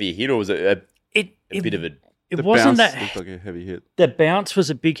that heavy a hit, or was it a bit of a? It The wasn't bounce that. looked like a heavy hit. The bounce was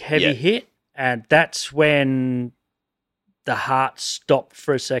a big heavy hit, and that's when the heart stopped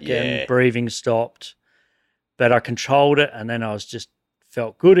for a second, breathing stopped, but I controlled it, and then I was just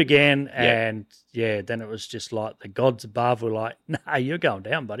felt good again, and then it was just like the gods above were like, "Nah, you're going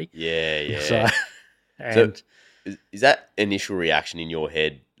down, buddy." Yeah. So, and So is that initial reaction in your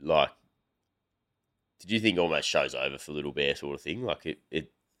head like? Did you think almost show's over for Little Bear sort of thing? Like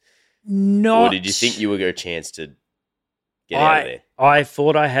it not. or did you think you would get a chance to get out of there? I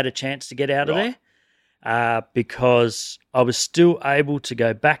thought I had a chance to get out of there because I was still able to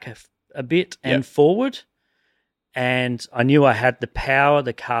go back a bit and forward, and I knew I had the power.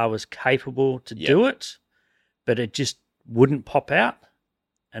 The car was capable to do it, but it just wouldn't pop out.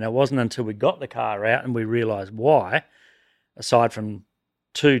 And it wasn't until we got the car out and we realised why, aside from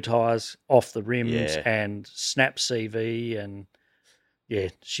 2 tyres off the rims and snap CV, and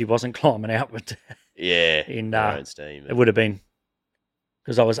she wasn't climbing out with in her own steam. it would have been,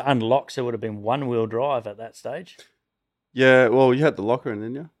 because I was unlocked, so it would have been 1-wheel drive at that stage. Yeah, well, you had the locker in,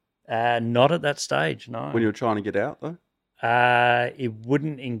 didn't you? Not at that stage, no. When you were trying to get out, though? It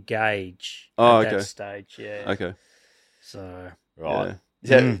wouldn't engage Oh, at okay. that stage, Okay. So Right.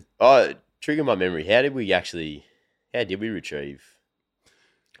 So, trigger my memory. How did we retrieve?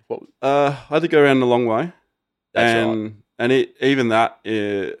 What? I had to go around the long way. That's right. And even that,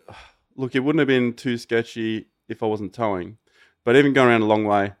 look, it wouldn't have been too sketchy if I wasn't towing. But even going around a long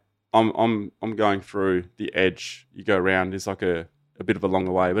way, I'm going through the edge. You go around, it's like a bit of a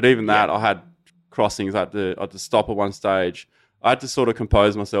longer way. But even that, I had crossings. I had to stop at one stage. I had to sort of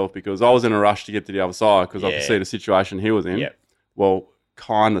compose myself because I was in a rush to get to the other side because I could see the situation he was in. Yeah. Well,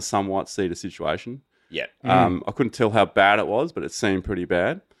 kind of somewhat see the situation. Yeah. I couldn't tell how bad it was, but it seemed pretty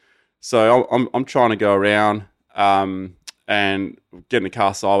bad. So I'm trying to go around and getting the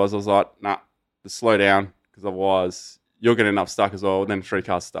car sideways. I was like, nah, just slow down because otherwise you're going to end up stuck as well. And then 3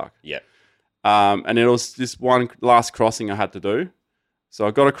 cars stuck. Yeah. And it was this one last crossing I had to do. So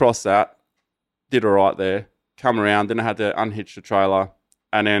I got across that, did all right there, come around, then I had to unhitch the trailer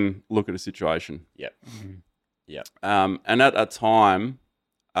and then look at the situation. Yep. Yep. And at that time,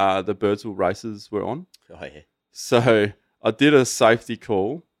 the Birdsville races were on. Oh yeah. So I did a safety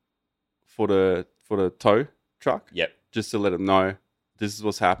call for the tow truck. Yep. Just to let them know this is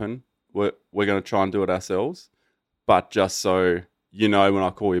what's happened. We're going to try and do it ourselves, but just so you know when I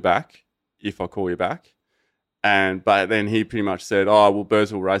call you back, if I call you back. But then he pretty much said, "Oh, well,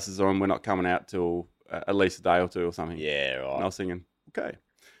 Birdsville races are on. We're not coming out till at least a day or 2 or something." Yeah. Right. And I was thinking, okay.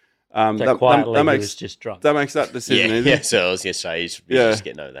 So quietly, he was just drunk. That makes that decision easy. Yeah, so I was going to say, he's just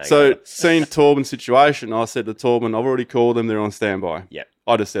getting over that. So, seeing Torben's situation, I said to Torben, I've already called them, they're on standby. Yep.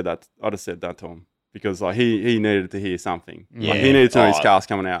 I just said that to him because like he needed to hear something. Yeah. Like, he needed to know his car's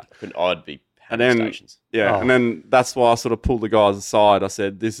coming out. I'd be And having then, stations. and then that's why I sort of pulled the guys aside. I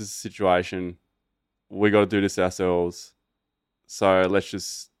said, this is the situation. We got to do this ourselves. So let's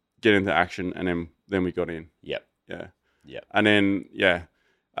just get into action. And then we got in. Yep. Yeah. Yep. And then,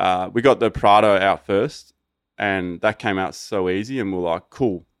 we got the Prado out first, and that came out so easy. And we're like,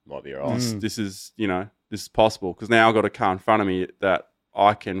 cool. Might be all right. This is, this is possible. Because now I've got a car in front of me that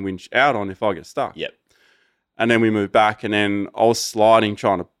I can winch out on if I get stuck. Yep. And then we moved back, and then I was sliding,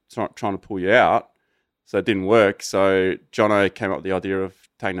 trying to pull you out. So it didn't work. So Jono came up with the idea of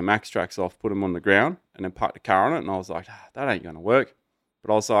taking the max tracks off, put them on the ground, and then park the car on it. And I was like, that ain't going to work.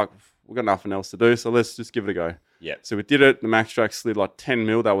 But I was like, we've got nothing else to do, so let's just give it a go. Yeah. So we did it. The max track slid like 10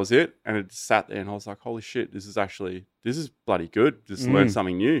 mil. That was it. And it just sat there, and I was like, holy shit, this is bloody good. Just learned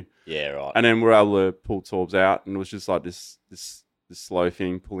something new. Yeah, right. And then we were able to pull Torbs out, and it was just like this slow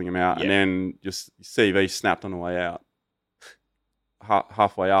thing, pulling him out. Yeah. And then just CV snapped on the way out.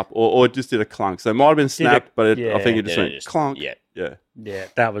 Halfway up, or it just did a clunk. So it might have been snapped, but I think it just went clunk. Yeah. Yeah,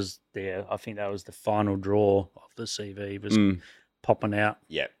 that was I think that was the final draw of the CV was popping out.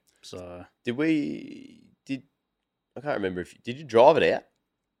 Yeah. So I can't remember did you drive it out?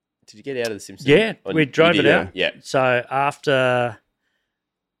 Did you get out of the Simpson? Yeah, we drove it out. Yeah. So after,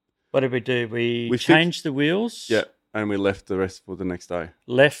 what did we do? We changed the wheels. Yeah, and we left the rest for the next day.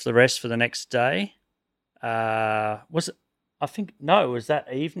 Left the rest for the next day. Was it? I think no, it was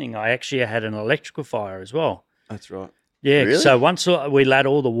that evening. I actually had an electrical fire as well. That's right. Yeah. Really? So once we let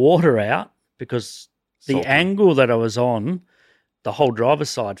all the water out because the Salty. angle that I was on, the whole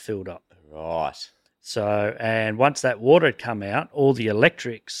driver's side filled up. Right. So, and once that water had come out, all the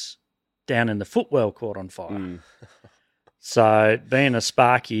electrics down in the footwell caught on fire. So, being a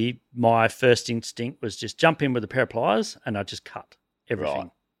Sparky, my first instinct was just jump in with a pair of pliers and I just cut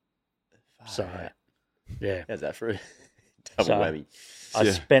everything. Right. So, yeah. How's that for a double So, whammy? I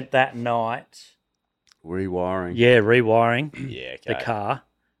spent that night, Rewiring. rewiring Yeah, okay. the car.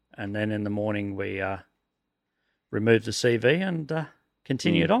 And then in the morning, we removed the CV and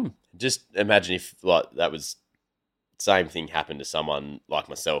continued on. Just imagine if like that was same thing happened to someone like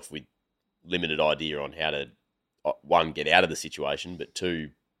myself with limited idea on how to one, get out of the situation, but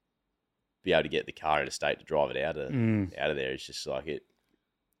two, be able to get the car in a state to drive it out of there. It's just like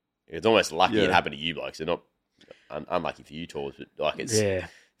it's almost lucky it happened to you blokes. They're not unlucky for you Tors, but like if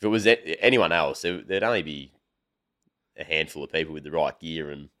it was anyone else, there'd only be a handful of people with the right gear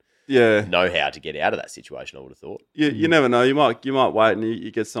and know how to get out of that situation. I would have thought. You never know. You might wait and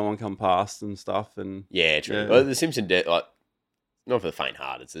you get someone come past and stuff. And Yeah, true. Yeah. Well, the Simpson like not for the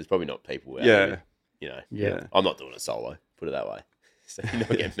faint-hearted. So there's probably not people out there. Yeah. I'm not doing it solo. Put it that way. So you're not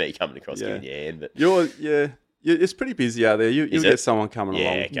getting me coming across giving you a hand, but it's pretty busy out there. You'll Is get it? someone coming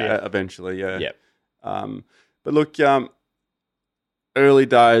Yeah, along okay. eventually. Yeah. Yep. But look, early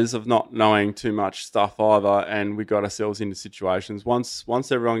days of not knowing too much stuff either, and we got ourselves into situations.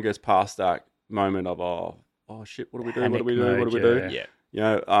 Once everyone gets past that moment of oh shit, what do we do? Panic What do we do? What do we mode, do?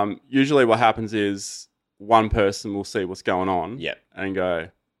 yeah. Usually what happens is one person will see what's going on, Yep. and go,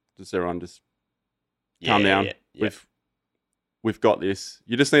 does everyone just calm down? Yeah. We've got this.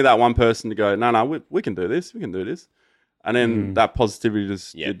 You just need that one person to go, no, we can do this. We can do this. And then that positivity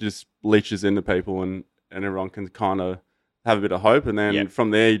just leaches into people, and everyone can kind of have a bit of hope. And then from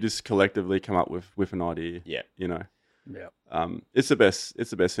there, you just collectively come up with an idea. Yeah. It's the best.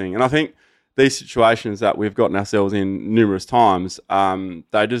 It's the best thing. And I think these situations that we've gotten ourselves in numerous times,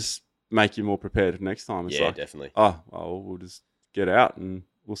 they just make you more prepared for next time. It's Yeah, like, definitely. oh, well, we'll just get out and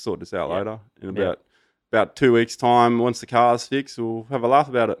we'll sort this out later. In about 2 weeks' time, once the car's fixed, we'll have a laugh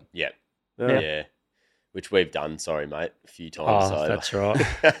about it. Yeah. Yeah. Yeah. Which we've done, sorry, mate, a few times. Oh, that's right.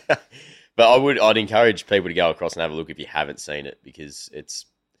 But I'd encourage people to go across and have a look if you haven't seen it, because it's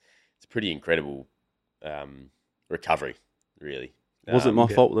a pretty incredible recovery, really. Was it my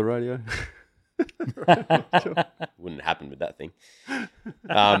fault with the radio? Wouldn't happen with that thing.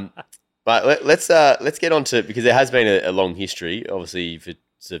 But let's get on to, because there has been a long history, obviously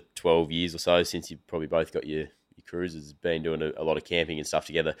for 12 years or so since you probably both got your cruisers, been doing a lot of camping and stuff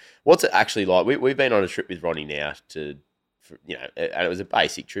together. What's it actually like? We've been on a trip with Ronny now and it was a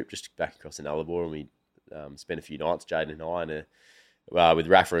basic trip just back across the Nullarbor, and we spent a few nights, Jaden and I, and with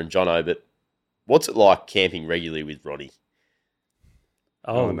Rafa and Jono. But what's it like camping regularly with Ronny?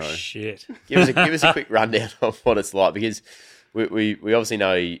 Oh, shit. Give us a quick rundown of what it's like, because we obviously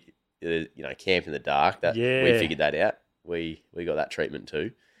know camp in the dark. That we figured that out. We got that treatment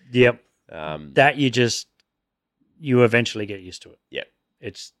too. Yep. Um, That you eventually get used to it. Yep.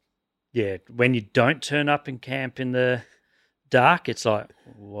 It's, when you don't turn up and camp in the dark, it's like,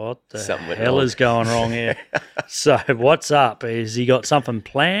 what the Something went hell wrong. is going wrong here? So what's up? Has he got something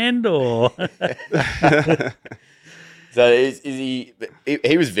planned or? So is he?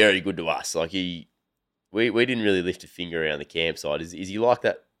 He was very good to us. Like we didn't really lift a finger around the campsite. Is he like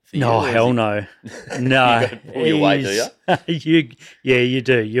that? For you, No, or is hell he- no. No. You gotta pull your weight, do you? You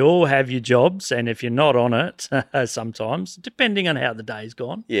do. You all have your jobs, and if you're not on it, sometimes, depending on how the day's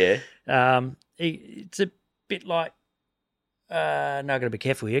gone, Yeah. it's a bit like, now I've got to be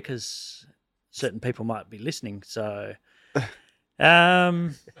careful here because certain people might be listening. So,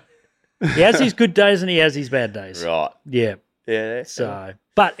 he has his good days and he has his bad days. Right. Yeah. Yeah. So,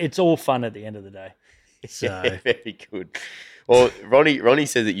 but it's all fun at the end of the day. So, Yeah, very good. Well, Ronnie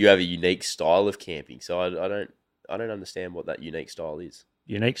says that you have a unique style of camping. So I don't understand what that unique style is.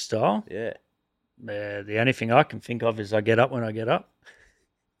 unique style. Yeah. The only thing I can think of is I get up when I get up.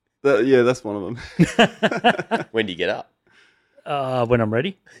 That's one of them. When do you get up? When I'm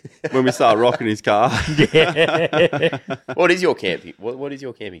ready. When we start rocking his car. Yeah. What is your camping? What is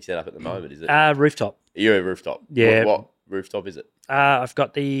your camping setup at the moment? Is it Rooftop. you're a rooftop? Yeah. What rooftop is it? I've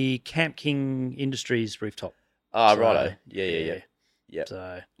got the Camp King Industries rooftop. Ah, So, righto. Yeah.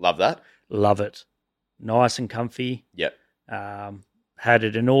 So Love that. love it. Nice and comfy. Yep. Had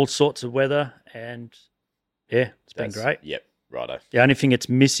it in all sorts of weather, and it's been great. Yep. Righto. The only thing it's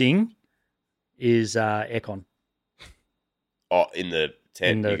missing is aircon Oh, in the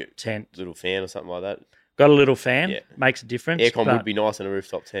tent, in the you got tent. a little fan or something like that. Got a little fan, Yeah. makes a difference. Aircon but- would be nice in a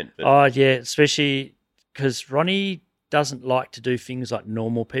rooftop tent. But Oh yeah, especially because Ronnie doesn't like to do things like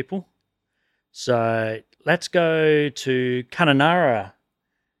normal people. So let's go to Kununurra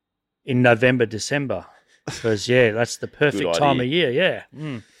in November, December, because that's the perfect time of year. Yeah.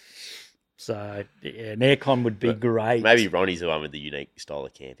 So an aircon would be great. maybe Ronnie's the one with the unique style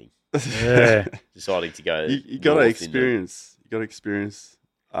of camping. Yeah. Deciding to go. You got to north experience. You got to experience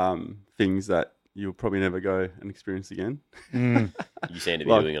things that you'll probably never go and experience again. You seem to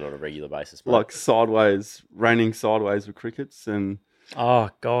be Like- doing it on a regular basis, mate. Like raining sideways with crickets, and Oh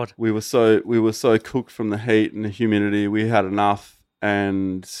God. we were so cooked from the heat and the humidity. We had enough,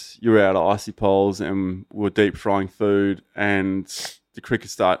 and you were out of icy poles, and we were deep frying food, and the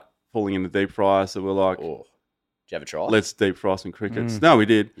crickets start falling in the deep fryer. So we're like, Oh, did you have a try? let's deep fry some crickets. No, we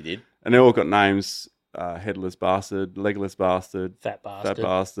did, You did? and they all got names: headless bastard, legless bastard, Fat bastard. fat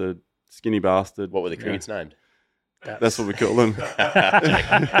bastard, skinny bastard. What were the crickets named? That's what we call them.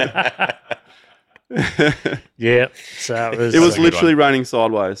 Yeah. So it was. It was a good literally raining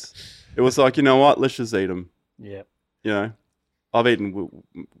sideways. It was like, you know what? Let's just eat them. Yeah. You know, I've eaten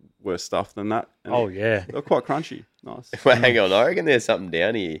worse stuff than that. and Oh yeah. they're quite crunchy. Nice. Well, hang on. I reckon there's something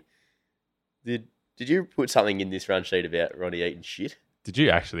down here. Did you put something in this run sheet about Ronnie eating shit? Did you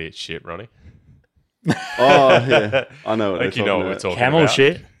actually eat shit, Ronnie? Oh yeah, I know what I think you they're know what talking we're about. talking Camel about.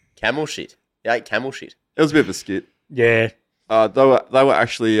 shit. Camel shit. You ate camel shit. It was a bit of a skit. Yeah. They were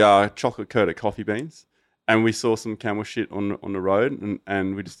actually chocolate coated coffee beans, and we saw some camel shit on the road,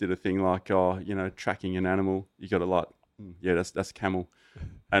 and we just did a thing like, tracking an animal. You got to like, that's camel,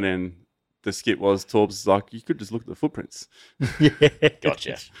 and then the skit was Torbs like, you could just look at the footprints.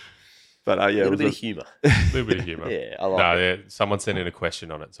 Gotcha. But A it little was bit of humour. A little bit of humour. Yeah, I like No, it. yeah, someone sent in a question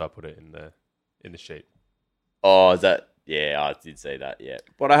on it, so I put it in the sheet. Oh, is that? Yeah, I did see that. Yeah.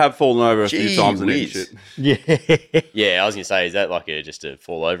 But I have fallen over a few Gee times and whiz. eaten shit. Yeah. Yeah, I was gonna say, is that like just a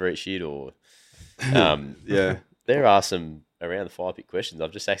fall over at shit or? Yeah. There are some around the fire pit questions.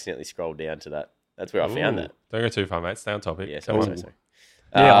 I've just accidentally scrolled down to that. That's where I found Ooh, that. Don't go too far, mate. Stay on topic. Yeah, Come sorry, on. sorry.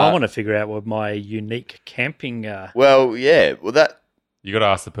 Yeah, I want to figure out what my unique camping. Well, yeah. Well, that. You got to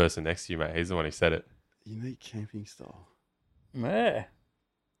ask the person next to you, mate. He's the one who said it. Unique camping style. Yeah.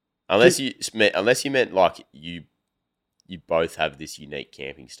 Unless you meant like you both have this unique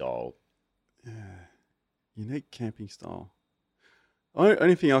camping style. Yeah. Unique camping style.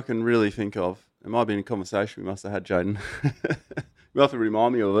 Only thing I can really think of, it might be in a conversation we must have had, Jaden. You'll have to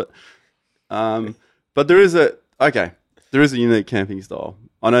remind me of it. But there is a unique camping style.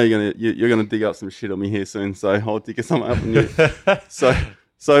 I know you're gonna dig up some shit on me here soon, so I'll dig something up on you.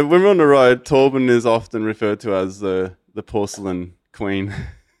 So when we're on the road, Torben is often referred to as the porcelain queen.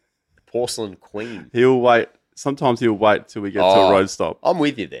 Porcelain queen. Sometimes he'll wait till we get to a road stop. I'm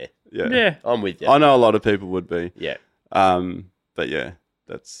with you there. Yeah. Yeah. I'm with you. I know a lot of people would be. Yeah. But yeah,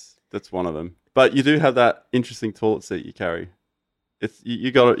 that's one of them. But you do have that interesting toilet seat you carry. It's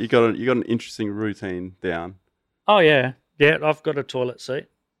you got an interesting routine down. Oh yeah. Yeah. I've got a toilet seat.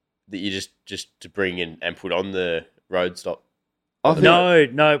 That you just to bring in and put on the road stop. I think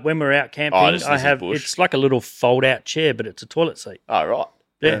No. When we're out camping, just I this is have. bush. It's like a little fold-out chair, but it's a toilet seat. Oh, right.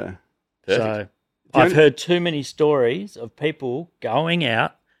 Yeah. yeah. Perfect. So The I've only- heard too many stories of people going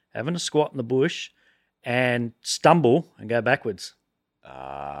out, having a squat in the bush, and stumble and go backwards.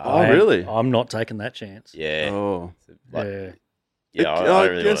 Oh, really? I'm not taking that chance. Yeah. Oh, Like, Yeah. yeah, I I don't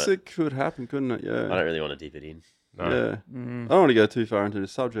really guess want it could happen, couldn't it? to. I Yeah. don't really want to dip it in. No. Yeah. Mm. I don't want to go too far into the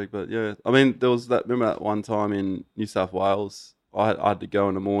subject, but yeah. I mean, there was that. Remember that one time in New South Wales, I had to go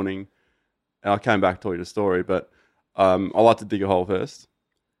in the morning, and I came back to tell you the story. But I like to dig a hole first,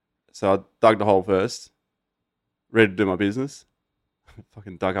 so I dug the hole first, ready to do my business.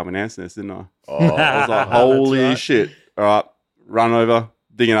 Fucking dug up an ant's nest, didn't I? Oh, I was like, That's holy right. shit! All right, run over,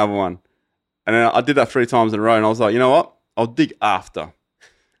 dig another one, and then I did that 3 times in a row, and I was like, you know what? I'll dig after.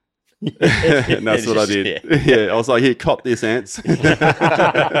 And that's what I did. Yeah, I was like, here, cop this, ants.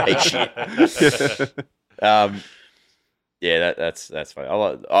 hey, shit. Yeah, that's funny.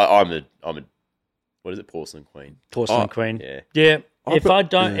 I'm a what is it, porcelain queen? Porcelain Oh, Queen. Yeah. Yeah. I If put- I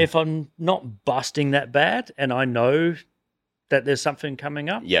don't, yeah. if I'm not busting that bad, and I know that there's something coming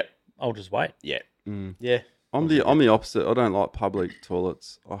up, Yep. I'll just wait. Yeah. Mm. Yeah. I'm the opposite. I don't like public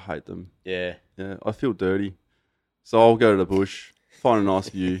toilets. I hate them. Yeah. Yeah, I feel dirty. So I'll go to the bush, find a nice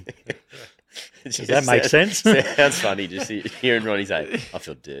view. Does that make sense? Sounds funny just hearing Ronnie say, I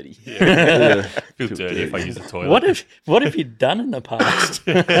feel dirty. Yeah. Feel dirty if I use the toilet. What have you done in the past?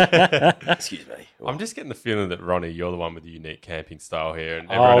 Excuse me. I'm just getting the feeling that Ronnie, you're the one with the unique camping style here, and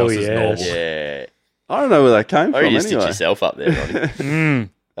everyone else is yes. normal. Yeah. I don't know where that came Oh, from you just anyway. stitched yourself up there, Ronnie.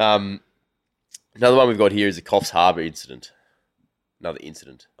 Mm. Another one we've got here is the Coffs Harbour incident. Another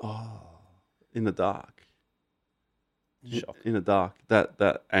incident. In the dark. Shock. In the dark.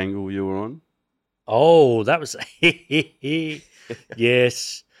 That angle you were on. Oh, that was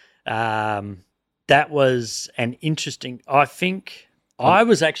yes. That was an interesting. I think I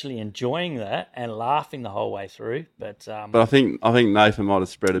was actually enjoying that and laughing the whole way through. But But I think Nathan might have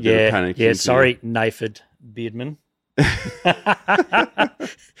spread a bit of panic. yeah. into Sorry, Nathid Beardman.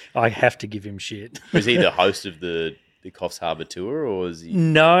 I have to give him shit. Was he the host of the Coffs Harbour tour, or was he?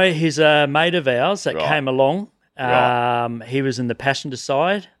 No, he's a mate of ours that Right. came along. Right. He was in the passenger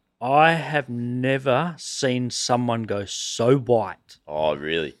side. I have never seen someone go so white. Oh,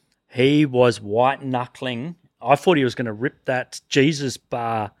 really? He was white knuckling. I thought he was going to rip that Jesus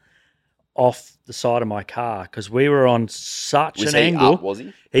bar off the side of my car because we were on such Was an he angle. up, was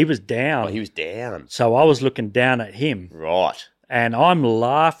he? He was down. Oh, he was down. So I was looking down at him Right. and I'm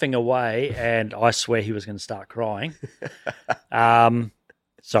laughing away and I swear he was going to start crying.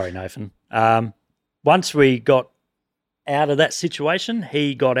 Sorry, Nathan. Once we got out of that situation,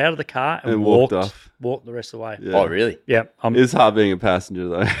 he got out of the car and, And walked off. Walked the rest of the way. Yeah. Oh, really? Yeah. It's hard being a passenger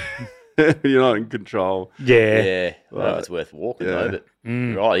though. You're not in control. Yeah. Yeah. I don't know if Right. it's worth walking Yeah. though, but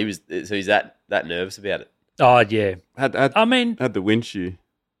right, he was. So he's that nervous about it. Oh, yeah. Had I mean, had the wind shoe.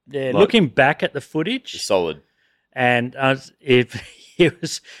 yeah, like- looking back at the footage, It's solid. and if it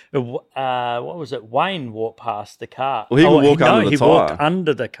was, what was it? Wayne walked past the car. Well, he would walk under the he tyre. walked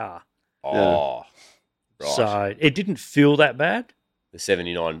under the car. Oh, right. So it didn't feel that bad. The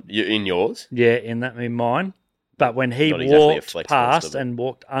 79 in yours. Yeah, in mine. But when he Not exactly a walked flex past monster, but- and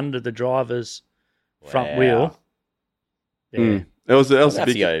walked under the driver's front Wow. wheel, yeah. Mm. That was I'll a have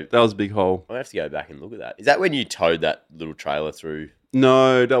big to go- that was a big hole. I have to go back and look at that. Is that when you towed that little trailer through?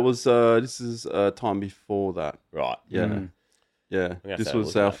 No, that was this is time before that. Right. Yeah. Mm. Yeah. have to This have a was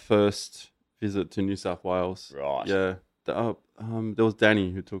look at our that. first visit to New South Wales. Right. Yeah. There was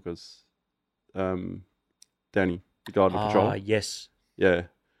Danny who took us. Danny, the guy on the patrol. Ah, yes. Yeah.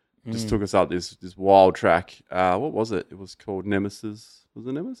 Just Mm. took us up this wild track. What was it? It was called Nemesis. Was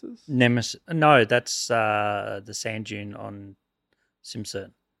it Nemesis? Nemesis. No, that's the sand dune on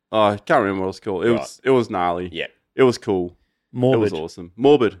Simcert. Oh, I can't remember what it was called. It was gnarly. Yeah. It was cool. Morbid. It was awesome.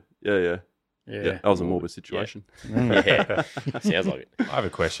 Morbid. Yeah. Yeah. That was a morbid situation. Yeah. Sounds like it. I have a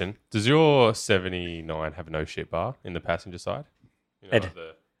question. Does your 79 have no shit bar in the passenger side? You know, It- like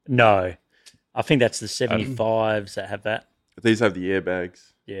the- No. I think that's the 75s that have that. These have the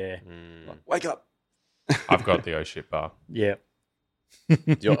airbags. Yeah. Wake up. I've got the O shit bar. Yeah.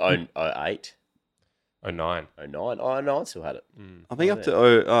 Your own 08, 09. 09? Oh, no, I still had it. I think up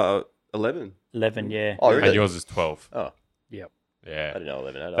to 11. 11, yeah. Oh, really? And yours is 12. Oh, Yep. I Yeah. didn't know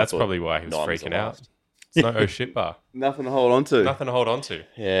 11 had it. I That's thought probably why he was 9 the freaking out. last. It's no O shit bar. Nothing to hold on to. Nothing to hold on to.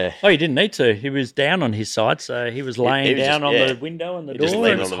 Yeah. Oh, he didn't need to. He was down on his side, so he was laying he was down just- on yeah. the window and the He just door.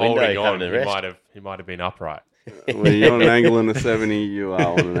 leaned and- on the Holding window, on, having a rest. he might have been upright. When you're on an angle in the 70, you are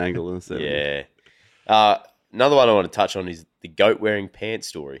on an angle in the 70. Yeah. Another one I want to touch on is the goat wearing pants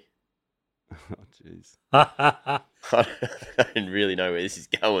story. Oh, jeez. I don't really know where this is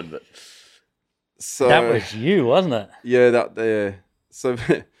going, but So That was you, wasn't it? yeah, that there. So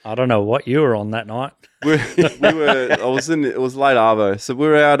I don't know what you were on that night. we were. I was in. It was late arvo, so we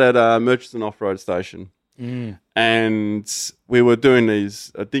were out at Murchison Off Road Station, and we were doing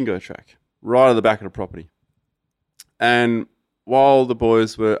a dingo track right at the back of the property. And while the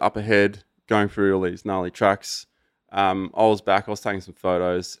boys were up ahead going through all these gnarly tracks, I was back. I was taking some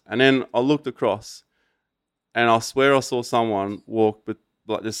photos, and then I looked across, and I swear I saw someone walk, but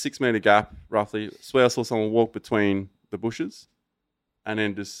like there's 6 meter gap roughly. I swear I saw someone walk between the bushes, and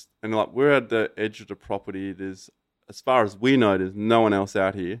then like we're at the edge of the property. There's, as far as we know, there's no one else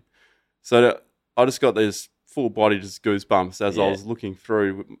out here. So I just got this full body just goosebumps as I was looking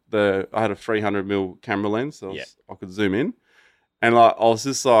through I had a 300mm camera lens, so I could zoom in, and like I was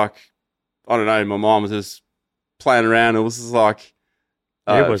just like, I don't know, my mind was just playing around. It was just like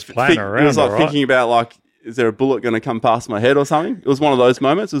It was playing around. It was like all right. thinking about like, is there a bullet going to come past my head or something? It was one of those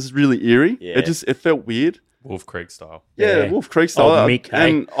moments. It was really eerie. Yeah. It felt weird. Wolf Creek style. Yeah, Yeah. Wolf Creek style. Old Mick,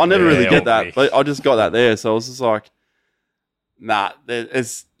 and I never Yeah, really get old that, Mick. but I just got that there. So I was just like, nah,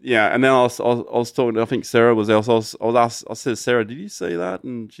 it's And then I was talking to, I think Sarah was there. So I said, Sarah, did you see that?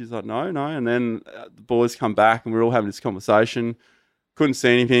 And she's like, no. And then the boys come back and we're all having this conversation. Couldn't see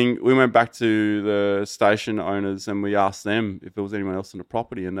anything. We went back to the station owners and we asked them if there was anyone else on the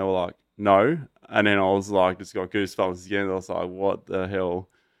property, and they were like, no. And then I was like, just got goosebumps again. I was like, what the hell?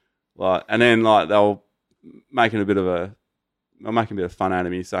 Like, and then like they were making a bit of fun out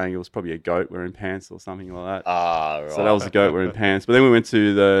of me, saying it was probably a goat wearing pants or something like that. right. So that was a goat wearing pants. But then we went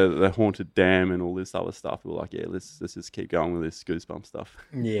to the haunted dam and all this other stuff. We were like, yeah, let's just keep going with this goosebump stuff.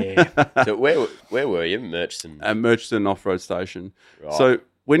 Yeah. So where were you? Murchison. At Murchison Off-Road Station. Right. So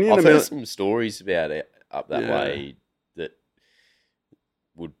when you're in I've the heard middle, some stories about it up that way that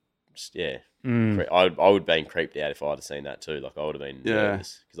would, I would have been creeped out if I'd have seen that too. Like I would have been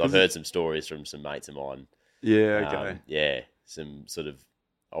nervous because I've heard some stories from some mates of mine. yeah, okay, Some sort of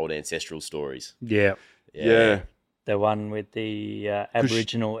old ancestral stories. Yeah. yeah. The one with the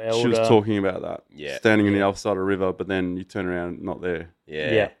Aboriginal elder. She was talking about that. Yeah. Standing on the other side of the river, but then you turn around, not there.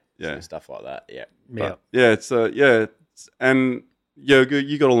 Yeah. Yeah. Some stuff like that. Yeah. Yeah. Yeah, and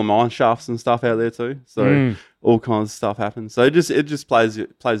you got all the mine shafts and stuff out there too. So all kinds of stuff happens. So it just plays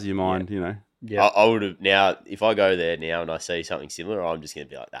your mind, you know. Yeah. I would have now, if I go there now and I see something similar, I'm just going to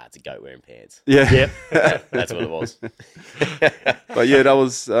be like, it's a goat wearing pants. Yeah. Yep. That's what it was. But yeah, that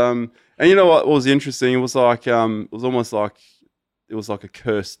was and you know what was interesting? It was like it was almost like it was like a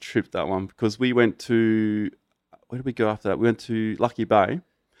cursed trip, that one, because we went to, where did we go after that? We went to Lucky Bay,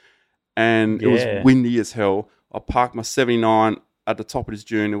 and it was windy as hell. I parked my 79 at the top of this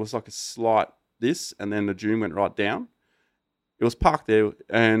dune. It was like a slight this, and then the dune went right down. It was parked there,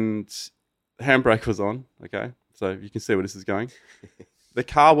 and the handbrake was on. Okay, so you can see where this is going. The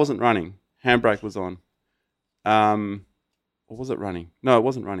car wasn't running. Handbrake was on. Or was it running? No, it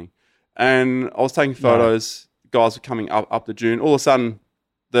wasn't running. And I was taking photos. Guys were coming up the dune. All of a sudden,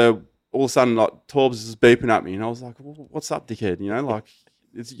 like Torbs is just beeping at me, and I was like, "What's up, dickhead?" You know, like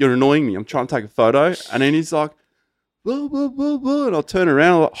you're annoying me. I'm trying to take a photo, and then he's like, blah, blah, blah, blah. And I'll turn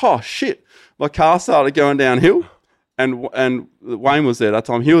around, I'm like, oh shit! My car started going downhill, and Wayne was there that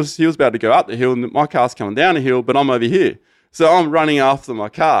time. He was about to go up the hill, and my car's coming down the hill, but I'm over here, so I'm running after my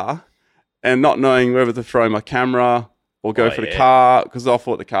car, and not knowing whether to throw my camera or go for the car, because I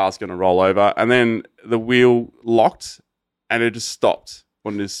thought the car's going to roll over. And then the wheel locked and it just stopped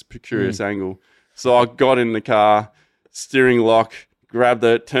on this precarious angle. So I got in the car, steering lock, grabbed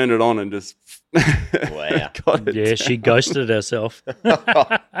it, turned it on, and just Wow. got it. Yeah, she ghosted herself.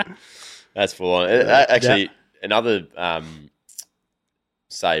 That's full on. Actually, another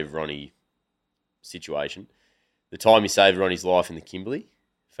save Ronny situation. The time he saved Ronny's life in the Kimberley,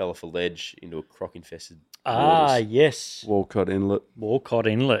 fell off a ledge into a croc-infested waters. Yes. Walcott Inlet. Walcott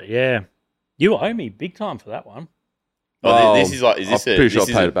Inlet, yeah. You owe me big time for that one. Oh, this is like, is this I'm a, pretty sure this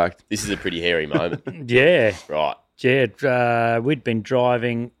I is paid a- it back. This is a pretty hairy moment. Yeah. Right. Yeah, we'd been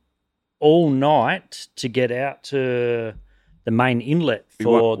driving all night to get out to the main inlet We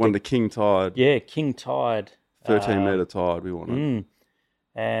for won the King Tide, King Tide. 13 metre tide we wanted.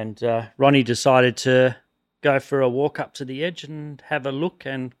 And Ronnie decided to go for a walk up to the edge and have a look,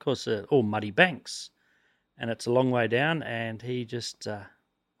 and of course all muddy banks, and it's a long way down, and he just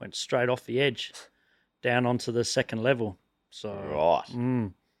went straight off the edge down onto the second level. So Right.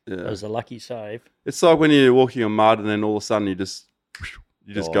 it Yeah. was a lucky save. It's like when you're walking on mud and then all of a sudden you just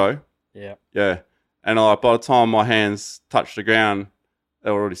go. Yeah. Yeah. And by the time my hands touched the ground, they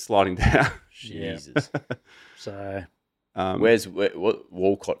were already sliding down. Jesus. So What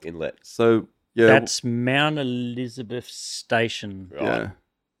Walcott Inlet? So Yeah, That's Mount Elizabeth Station. yeah.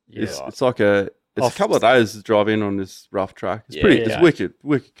 Yeah. It's like a couple of days to drive in on this rough track. It's pretty. It's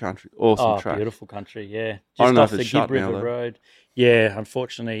wicked country. Awesome track. Beautiful country. Yeah, just I don't know off if the it's shut Gibb now, River though. Road. Yeah,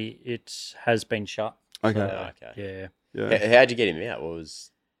 unfortunately, it has been shut. Okay. So, Okay. yeah. How'd you get him out? What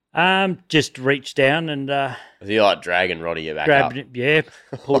was Just reached down and was he like dragging Ronny back grabbed up? him. Yeah,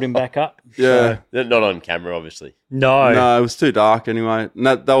 pulled him back up. Yeah. Not on camera, obviously. No. No, it was too dark anyway.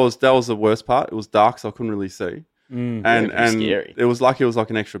 No, that was the worst part. It was dark, so I couldn't really see. Mm. And pretty scary. it was like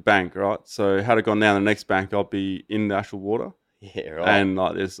an extra bank, right? So had it gone down the next bank, I'd be in the actual water. Yeah, right. And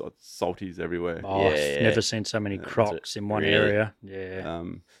like there's like, salties everywhere. Oh, Yeah. I've never seen so many crocs in one Really? area. Yeah.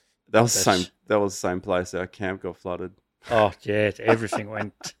 That was the same place. Our camp got flooded. Oh, yeah. Everything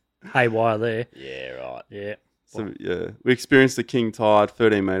went haywire there. Yeah, right. Yeah. So yeah, we experienced the king tide,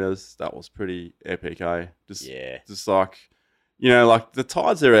 13 meters. That was pretty epic, eh? Just like, like the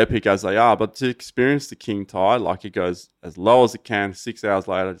tides are epic as they are, but to experience the king tide, like it goes as low as it can. 6 hours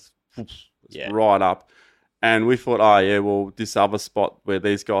later, it's right up. And we thought, well, this other spot where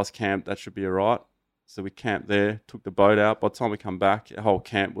these guys camped, that should be all right. So we camped there, took the boat out. By the time we come back, the whole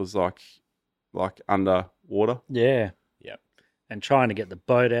camp was like under water. Yeah. Yep. And trying to get the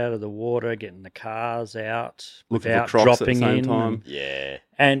boat out of the water, getting the cars out Looking without for crocs dropping at the same in. time. Yeah.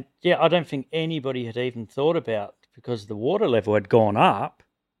 And I don't think anybody had even thought about, because the water level had gone up.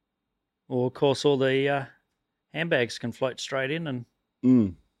 Well, of course, all the handbags can float straight in and.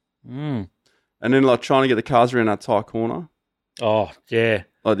 And then like trying to get the cars around that tight corner. Oh yeah.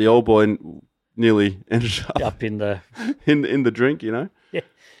 Like the old boy nearly ended up in the in the drink, Yeah.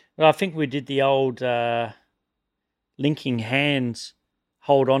 Well, I think we did the old linking hands,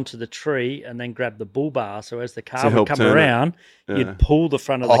 hold onto the tree and then grab the bull bar. So as the car would come around, you'd pull the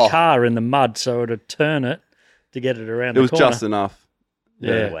front of the car in the mud so it would turn it to get it around the corner. It was just enough.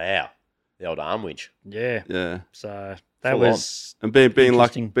 Yeah. Wow. The old arm winch. Yeah. Yeah. So that was and being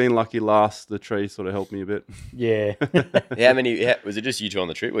lucky last, the tree sort of helped me a bit. Yeah. How many was it just you two on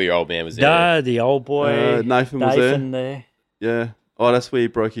the trip or your old man was there? No, the old boy Nathan was there. Yeah. Oh, that's where he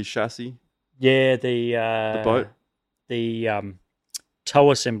broke his chassis. Yeah, the boat. The tow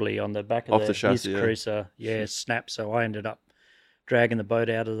assembly on the back of the chassis, his cruiser, snapped. So I ended up dragging the boat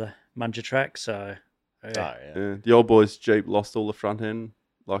out of the Munja track. So the old boy's Jeep lost all the front end,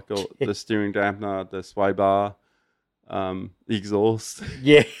 like the steering dampener, the sway bar, the exhaust.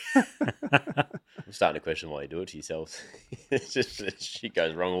 Yeah. I'm starting to question why you do it to yourselves. It's just shit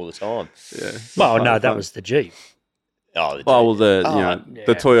goes wrong all the time. Yeah. Well, no, that was the Jeep. Oh, the Jeep. well, the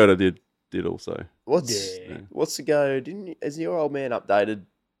Toyota did also. What's the go? Has your old man updated?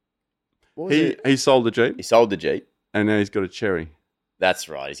 What was it? He sold the Jeep. He sold the Jeep, and now he's got a Cherry. That's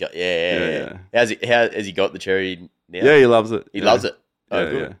right. He's got Has he got the Cherry now? Yeah, he loves it. He loves it. Oh,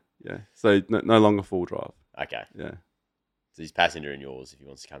 good. Yeah. So no longer full drive. Okay. Yeah. So he's passenger in yours if he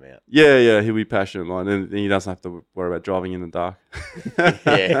wants to come out. Yeah, he'll be passionate, like, and he doesn't have to worry about driving in the dark.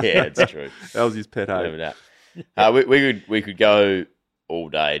 yeah, it's true. That was his pet hate. Remember that. We could go all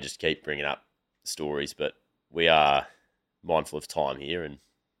day, just keep bringing up stories, but we are mindful of time here, and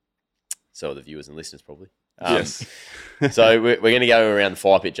so are the viewers and listeners probably. Yes. So we're going to go around the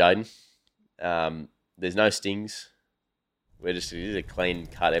fire pit, Jaden. There's no stings. We did a clean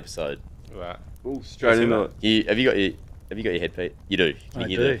cut episode. Right. Ooh, straight into it. Have you got your headpiece? You do. Can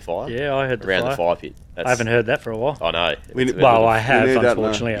you hear the fire? Yeah, I heard the around fire. the fire pit. I haven't heard that for a while. I know. I have,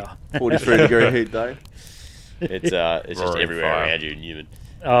 unfortunately. 43-degree heat day. It's just everywhere around you, Newman.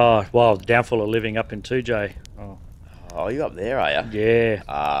 Oh, well, downfall of living up in 2J. Oh, you up there, are you? Yeah.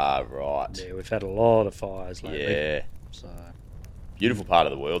 Ah, right. Yeah, we've had a lot of fires lately. Yeah. So Beautiful part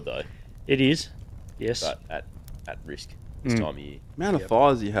of the world, though. it is. Yes. But at risk this time of year. Amount of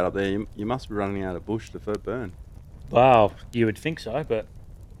fires you had up there, you must be running out of bush to burn. Wow, you would think so, but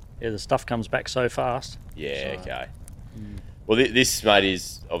the stuff comes back so fast. Yeah, okay. Well, this, mate,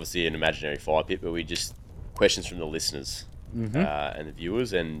 is obviously an imaginary fire pit, but we just questions from the listeners and the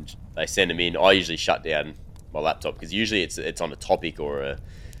viewers, and they send them in. I usually shut down my laptop because usually it's on a topic or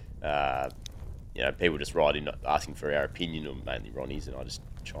people just write in asking for our opinion, or mainly Ronnie's, and I just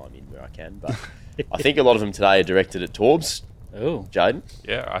chime in where I can. But I think a lot of them today are directed at Torbs. Oh, Jaden?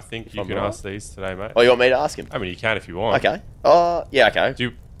 Yeah, I think you can ask these today, mate. Oh, you want me to ask him? I mean, you can if you want. Okay. Yeah, okay.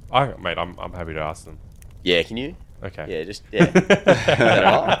 Mate, I'm happy to ask them. Yeah, can you? Okay. Yeah, Is that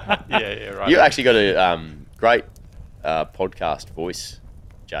all right? Yeah, right. You actually got a great podcast voice,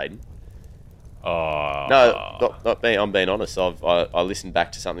 Jaden. Oh. No, not me. I'm being honest. I listened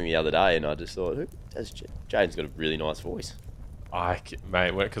back to something the other day, and I just thought, Jaden's got a really nice voice.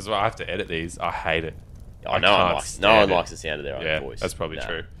 Mate, because I have to edit these, I hate it. No one likes the sound of their own voice. That's probably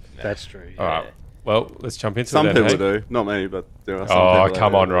true. That's true. All right. Well, let's jump into Some it then. people hey? do, not me, but there are some Oh, people.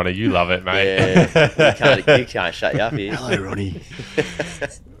 come on, Ronny. You love it, mate. Yeah, you can't shut you up here. Hello, Ronnie.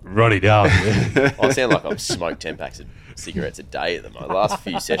 Ronny down. I sound like I've smoked 10 packs of cigarettes a day at the moment. The last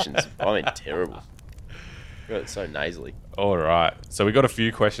few sessions, I mean, terrible. God, it's so nasally. All right. So we got a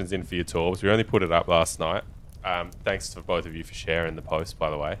few questions in for your tours. We only put it up last night. Thanks to both of you for sharing the post, by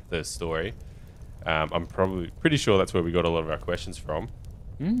the way, the story. I'm probably pretty sure that's where we got a lot of our questions from.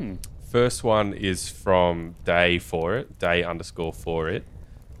 First one is from Day for it, Day_for it.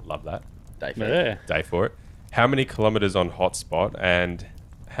 Love that. Day for it. How many kilometers on hotspot and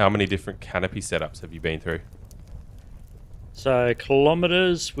how many different canopy setups have you been through? So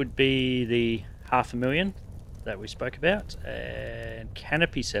kilometres would be the 500,000 that we spoke about, and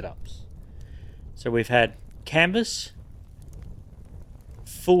canopy setups. So we've had canvas,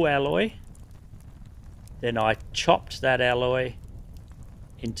 full alloy, then I chopped that alloy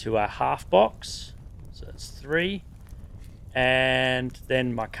into a half box, so that's 3, and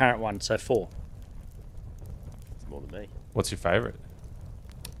then my current one, so 4. It's more than me. What's your favourite?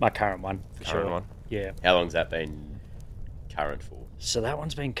 My current one, for Current sure. one? Yeah. How long's that been current for? So that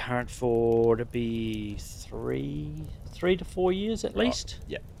one's been current for to be 3 to 4 years at least.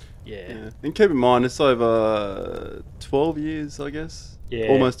 Yeah. Yeah. And keep in mind, it's over 12 years, I guess. Yeah.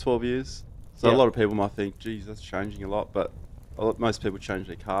 Almost 12 years. So Yeah. a lot of people might think, geez, that's changing a lot. But most people change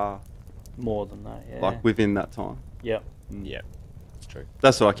their car More than that, yeah. like within that time. Yep. Yeah, it's true.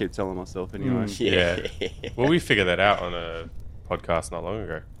 That's what I keep telling myself anyway. Yeah. Well, we figured that out on a podcast not long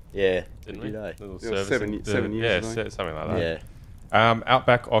ago, Yeah, didn't we? we? Know. Little It was seven years, Yeah, I think. something like that. Yeah.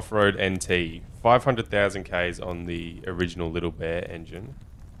 Outback Off-Road NT, 500,000 Ks on the original Little Bear engine.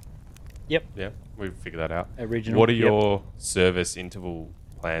 Yep. Yeah, we've figured that out. Original. What are Yep. your service interval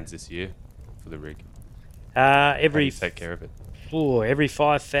plans this year for the rig? How do Every you take care of it? every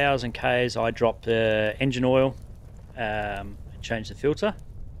 5,000 Ks, I drop the engine oil, change the filter.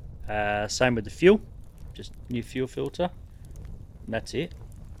 Same with the fuel, just new fuel filter. And that's it.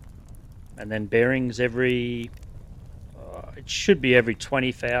 And then bearings it should be every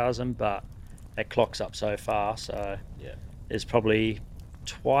 20,000, but it clocks up so far. So Yeah. there's probably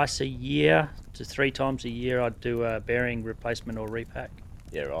twice a year to 3 times a year I'd do a bearing replacement or repack,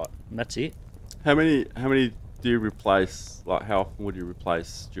 Yeah, right. and that's it. How many do you replace? Like, how often would you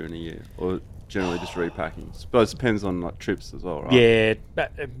replace during a year, or generally just repacking? Suppose it depends on like trips as well, right? Yeah,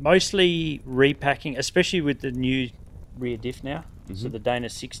 but mostly repacking, especially with the new rear diff now. So the Dana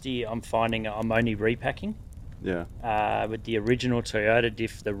 60, I'm finding I'm only repacking. Yeah. With the original Toyota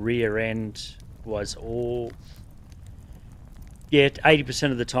diff, the rear end was all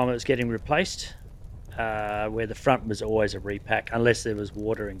 80% of the time it was getting replaced. Where the front was always a repack, unless there was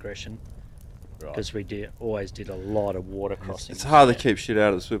water ingression. Right. Because we always did a lot of water crossings. It's hard to keep shit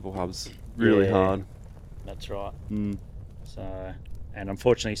out of the swivel hubs. Really Yeah. hard. That's right. Mm. So, and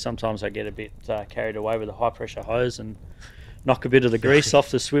unfortunately, sometimes I get a bit carried away with a high pressure hose and knock a bit of the grease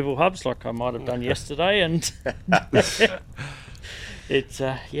off the swivel hubs, like I might have done yesterday. And it's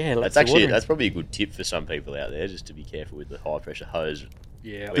That's probably a good tip for some people out there, just to be careful with the high pressure hose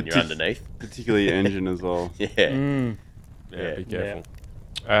yeah. when you're underneath. Particularly engine as well. Yeah. Mm. Yeah, be Yeah. careful.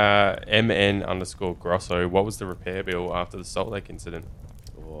 MN_Grosso, what was the repair bill after the Salt Lake incident?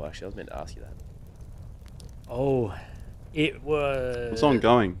 Oh, actually, I was meant to ask you that. Oh, it was. It's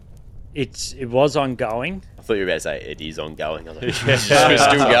ongoing. It was ongoing. I thought you were about to say it is ongoing. I was like, it's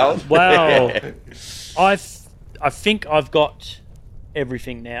still going. Well, I think I've got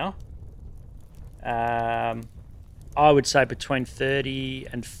everything now. I would say between 30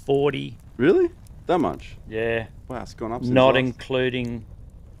 and 40. Really? That much? Yeah, Wow, it's gone up. Since not last- including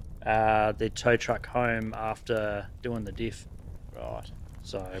the tow truck home after doing the diff. Right.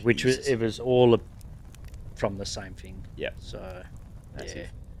 So, which was it was all from the same thing. Yep. So, That's yeah. it.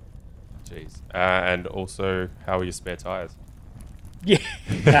 Jeez. And also, how are your spare tyres? Yeah,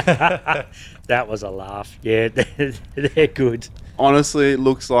 that was a laugh. Yeah, they're good. Honestly, it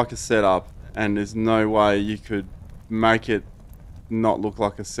looks like a setup, and there's no way you could make it not look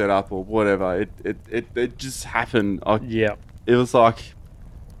like a setup or whatever. It just happened. Yeah, It was like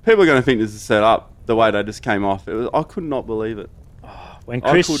people are going to think this is a setup. The way they just came off, I could not believe it. when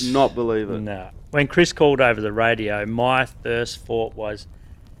Chris, I could not believe it. No, when Chris called over the radio, my first thought was,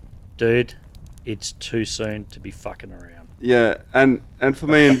 "Dude, it's too soon to be fucking around." Yeah, and for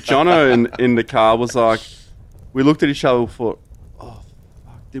me and Jono in the car was like, we looked at each other and thought, oh,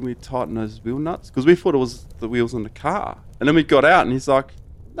 fuck, didn't we tighten those wheel nuts? Because we thought it was the wheels on the car. And then we got out and he's like,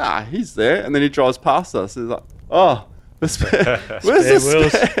 nah, he's there. And then he drives past us. He's like, oh, where's the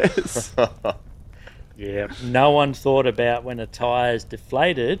wheels." spares? Yeah, no one thought about when a tyre's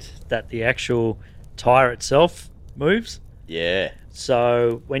deflated that the actual tyre itself moves. Yeah.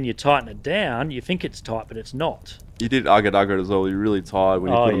 So when you tighten it down, you think it's tight, but it's not. You did ugget as well. You're really tired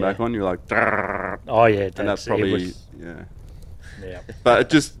when you put them back on. You're like, oh yeah, and that's probably yeah. But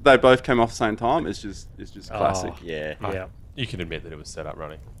they both came off at the same time. It's just classic. Yeah. Yeah. You can admit that it was set up,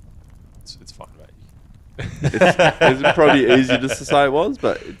 Ronny. It's fine, mate. It's probably easier just to say it was,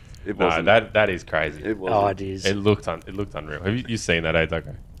 but it wasn't. No, that is crazy. It wasn't. it is. It looked unreal. Have you seen that,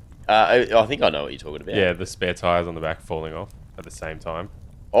 Ducko? I think I know what you're talking about. Yeah, the spare tires on the back falling off at the same time.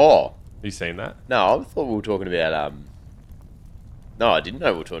 Oh. Have you seen that? No, I thought we were talking about... No, I didn't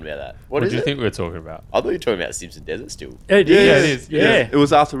know we were talking about that. What do you think we were talking about? I thought you were talking about Simpson Desert still. It is. Yeah. It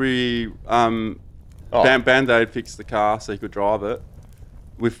was after we Band-Aid fixed the car so you could drive it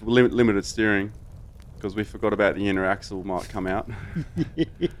with limited steering because we forgot about the inner axle might come out.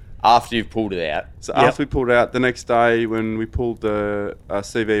 After you've pulled it out. So after we pulled it out, the next day when we pulled the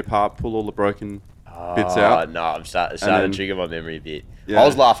CV apart, pulled all the broken bits out. No, I'm starting to trigger my memory a bit. Yeah. I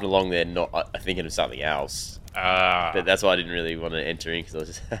was laughing along there, not thinking of something else. But that's why I didn't really want to enter in because I was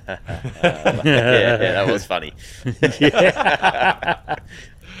just... yeah, that was funny.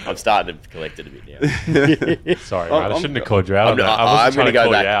 I'm starting to collect it a bit now. Sorry, mate, I shouldn't have called you out. I'm going to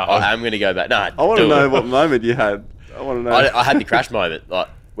go back. I'm going to go back. No, I want to know what moment you had. I want to know. I had the crash moment, like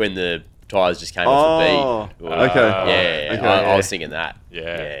when the tyres just came off the bead. Okay. Yeah, I was thinking that.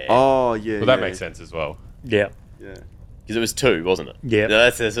 Yeah. Oh, yeah. Well, that makes sense as well. Yeah. Yeah. Because it was two, wasn't it? Yeah.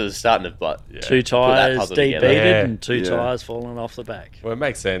 That's sort of starting to, like... Yeah. Two tyres puzzle debeaded together. and two tyres falling off the back. Well, it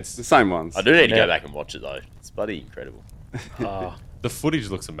makes sense. The same ones. I do need to Yeah. go back and watch it, though. It's bloody incredible. Oh, The footage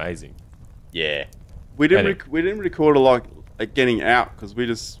looks amazing. Yeah. We didn't record a lot getting out because we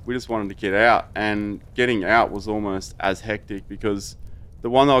just wanted to get out, and getting out was almost as hectic because the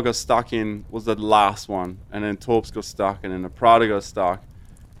one that I got stuck in was the last one, and then Torps got stuck, and then the Prada got stuck.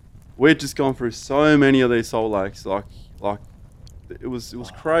 We'd just gone through so many of these Salt Lakes, like it was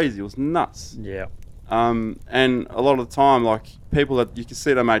crazy. It was nuts. yeah. And a lot of the time, like people that you can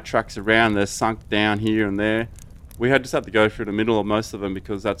see they made tracks around, they're sunk down here and there. We had to go through the middle of most of them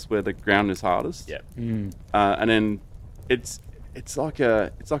because that's where the ground is hardest. Yeah. And then it's like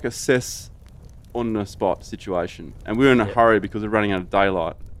a cess on the spot situation, and we were in a hurry because we're running out of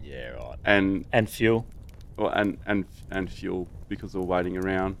daylight. Yeah, right. And fuel. well, and fuel because we were waiting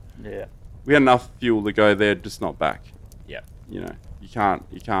around. Yeah. We had enough fuel to go there, just not back. Yeah. You know, you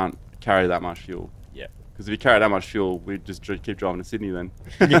can't carry that much fuel. Yeah. Because if you carry that much fuel, we'd just keep driving to Sydney then.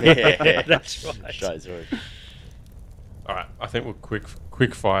 Yeah. That's right. Straight through. All right, I think we'll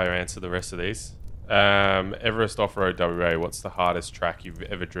quick fire answer the rest of these. Everest Off-Road WA, what's the hardest track you've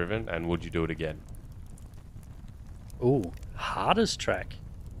ever driven, and would you do it again? Ooh, hardest track.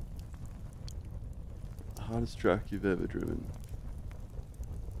 Hardest track you've ever driven?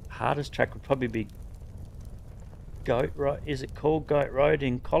 Hardest track would probably be Goat Road. Is it called Goat Road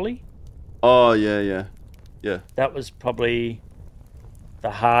in Collie? Oh, yeah. That was probably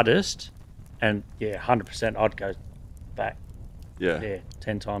the hardest. And yeah, 100% I'd go back. Yeah.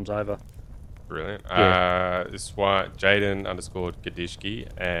 10 times over. Brilliant. Yeah. This one, Jaden _Gadishki,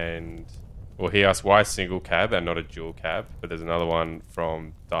 and he asked why single cab and not a dual cab. But there's another one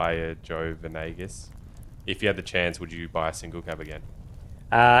from Dyer Joe Venegas. If you had the chance, would you buy a single cab again?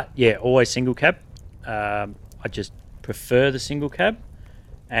 Yeah, always single cab. I just prefer the single cab,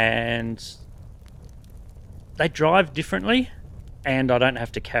 and they drive differently, and I don't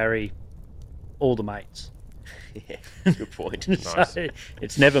have to carry all the mates. Yeah, good point. Nice. So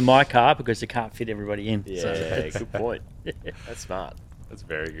it's never my car because they can't fit everybody in. Yeah, So good point. That's smart. That's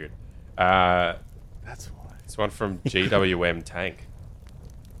very good. That's why. This one from GWM Tank.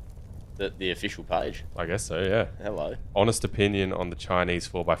 The official page. I guess so, yeah. Hello. Honest opinion on the Chinese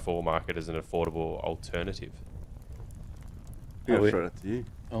 4x4 market as an affordable alternative. I'm going to throw that to you.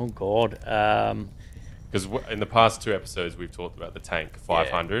 oh God, Because in the past 2 episodes, we've talked about the Tank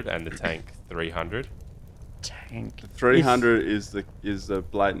 500 and the Tank 300. tank. 300 is the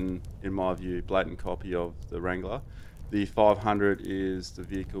blatant, in my view, blatant copy of the Wrangler. The 500 is the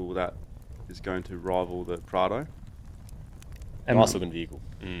vehicle that is going to rival the Prado. And, Nice looking vehicle.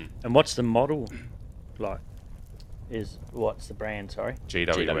 and what's the model like? What's the brand? Sorry.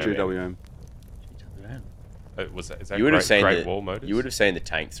 GWM. GWM. Is that You would have seen Great Wall Motors? You would have seen the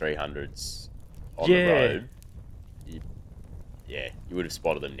Tank 300s on Yeah. the road. You would have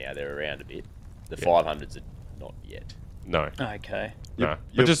spotted them now. They're around a bit. The 500s are not yet. No. Okay. No.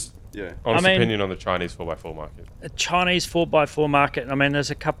 But just Yeah. honest I mean- opinion on the Chinese 4x4 market. A Chinese 4x4 market. I mean,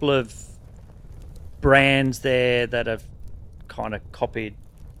 there's a couple of brands there that have kind of copied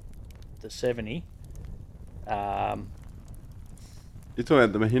the 70. You're talking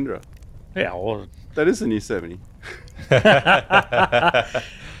about the Mahindra. Yeah, or That is the new 70.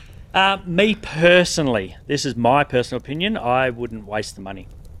 me personally, this is my personal opinion, I wouldn't waste the money.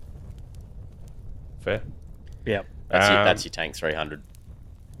 Fair. Yeah. That's your Tank 300.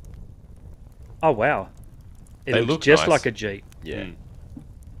 Oh, wow. It They looks look just nice. like a Jeep. Yeah.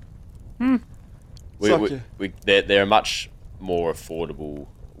 It's like They're a much more affordable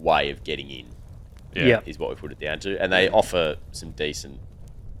way of getting in. Yeah. Yeah. Is what we put it down to, and they offer some decent.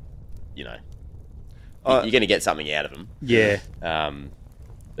 You know, you're going to get something out of them. Yeah.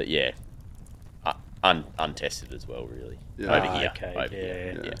 But yeah, untested as well, really. Yeah. Over here. Okay, Over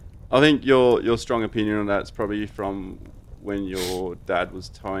here. Yeah. Yeah. I think your strong opinion on that's probably from when your dad was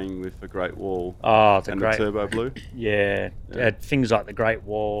towing with a Great Wall Oh, the and Great... the Turbo Blue. Yeah. Things like the Great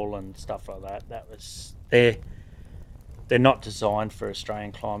Wall and stuff like that. That was... They're not designed for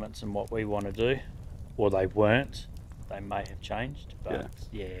Australian climates and what we want to do. Or they weren't. They may have changed. But,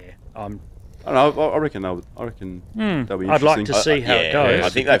 yeah I'm... I don't know. I reckon they'll be interesting. I'd like to see how it goes. I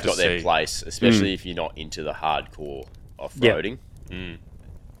think Good they've to got their see. place, especially if you're not into the hardcore off-roading.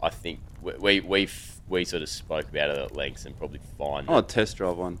 I think we sort of spoke about it at length and probably find. I want to test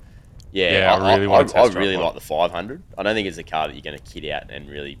drive one. Yeah, I really want to I test drive really one. like the 500. I don't think it's a car that you're going to kit out and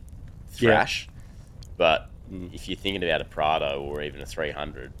really thrash. But if you're thinking about a Prado or even a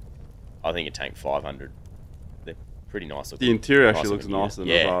 300, I think a Tank 500, they're pretty nice looking. The interior actually nice looks looking nicer than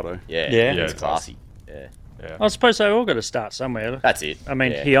unit. the Prado. Yeah, Yeah. it's it classy. Yeah, Yeah. I suppose they all got to start somewhere. that's it. I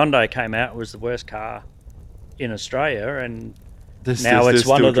mean, yeah. Hyundai came out, was the worst car in Australia, and Now it's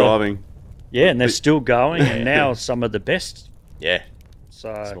one still of the- driving. and they're still going, and now some of the best. Yeah,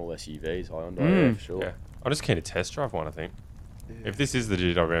 So small SUVs, Hyundai, yeah, for sure. Yeah. I'm just keen to test drive one, I think. If this is the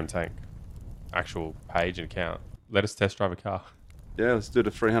GWM Tank actual page and account, let us test drive a car. Yeah, let's do the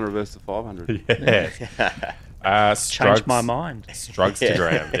 300 versus the 500. Yeah. changed my mind.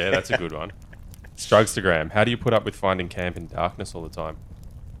 Strugstagram. Yeah, that's a good one. Strugstagram. How do you put up with finding camp in darkness all the time?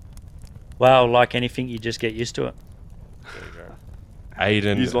 Well, like anything, you just get used to it. There you go.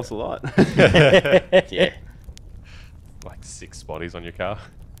 Aiden. He's lost a lot. Yeah. Like 6 bodies on your car.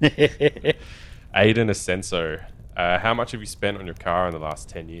 Aiden Ascenso. How much have you spent on your car in the last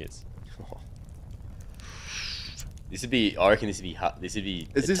 10 years? This would be. I reckon this would be. This would be.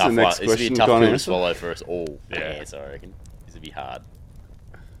 Is a this tough the next one. This would be a question, tough pill Connor? to swallow for us all. Yeah. Yeah, I reckon this would be hard.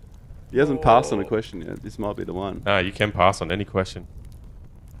 He hasn't passed on a question yet. This might be the one. No, you can pass on any question.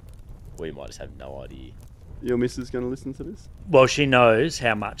 We might just have no idea. Your missus going to listen to this? Well, she knows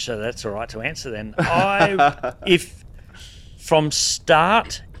how much, so that's all right to answer. Then, if from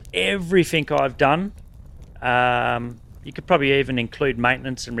start everything I've done, you could probably even include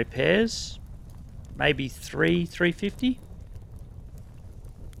maintenance and repairs. Maybe 350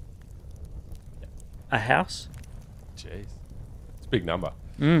 a house. Jeez. It's a big number.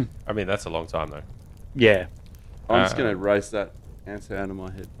 I mean, that's a long time, though. Yeah. I'm just going to erase that answer out of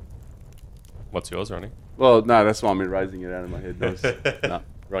my head. What's yours, Ronnie? Well, no, that's why I'm erasing it out of my head. No,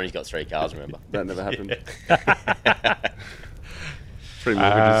 Ronnie's got 3 cars, remember? that never happened. 3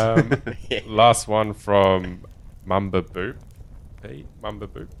 mortgages. Last one from Mumba Boop. Hey, Mumba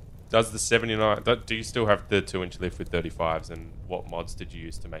Boop. Does the 79... Do you still have the 2-inch lift with 35s, and what mods did you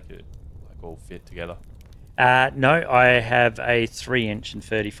use to make it like all fit together? No, I have a 3-inch and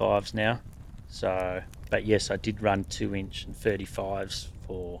 35s now. So, but yes, I did run 2-inch and 35s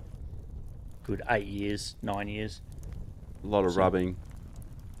for good 8 years, 9 years. A lot of rubbing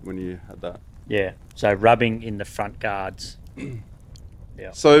when you had that. Yeah. So rubbing in the front guards.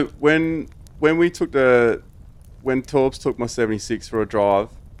 Yeah. So when we took when Torbs took my 76 for a drive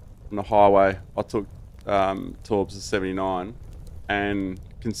on the highway, I took Torbs' 79, and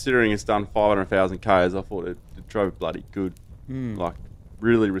considering it's done 500,000 Ks, I thought it drove bloody good. Like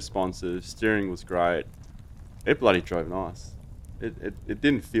really responsive. Steering was great. It bloody drove nice. It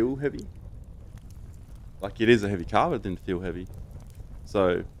didn't feel heavy. Like it is a heavy car, but it didn't feel heavy.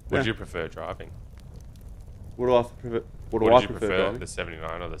 So Would you prefer driving? What do I prefer? What do Would I you prefer? prefer driving? the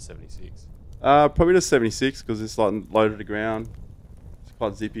 79 or the 76? Probably the 76 because it's like low to the ground. It's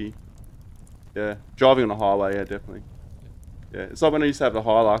quite zippy. Yeah, driving on the highway, yeah, definitely. Yeah, it's like when I used to have the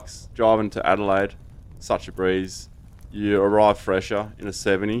Hilux driving to Adelaide. Such a breeze. You arrive fresher in a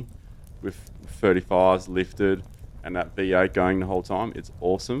 70 with 35s lifted and that V8 going the whole time. It's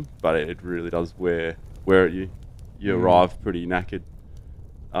awesome, but it really does wear at you. You arrive pretty knackered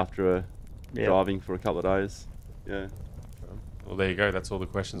after driving for a couple of days. Yeah. Well, there you go. That's all the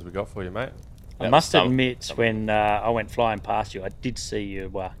questions we got for you, mate. I must admit, when I went flying past you, I did see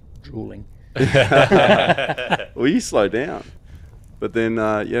you drooling. Well, you slow down. But then,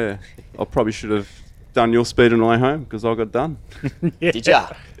 yeah, I probably should have done your speed on the way home because I got done. Did ya?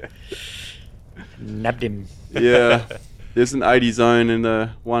 Nabbed him. Yeah, there's an 80 zone in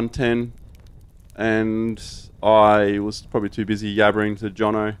the 110, and I was probably too busy yabbering to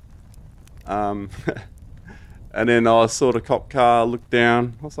Jono. And then I saw the cop car, looked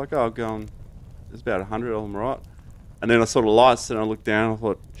down. I was like, oh, going, there's about 100 of them, right? And then I saw the lights, and I looked down. I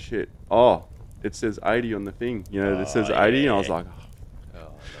thought, shit, it says 80 on the thing. It says 80, and I was like, Oh,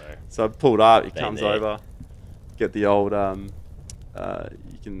 no. So I pulled up. He Been comes there. over, get the old. You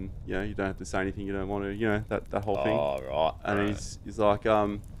can, you don't have to say anything you don't want to. That whole thing. Oh, right. And he's like,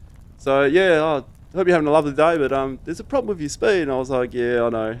 so yeah, I hope you're having a lovely day, but there's a problem with your speed. And I was like, yeah, I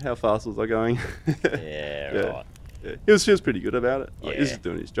know. How fast was I going? Yeah, right. Yeah. He was pretty good about it. Like, He was Yeah. just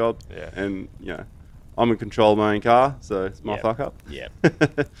doing his job. Yeah. And I'm in control of my own car, so it's my Yeah. fuck up. Yeah.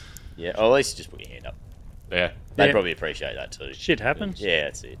 Yeah. Or at least just put your hand up. Yeah. They'd Yeah. probably appreciate that too. Shit happens. Yeah,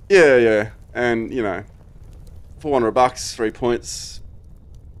 that's it. Yeah. And $400, 3 points.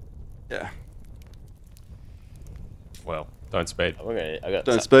 Yeah. Well, don't speed. I got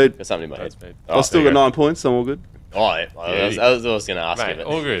Don't speed. Got something in my Don't head. speed. I've still got 9 points, so I'm all good. Oh, yeah. I was going to ask Mate, you.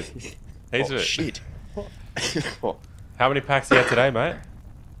 all good. He's Oh, it. shit. How many packs you had today, mate?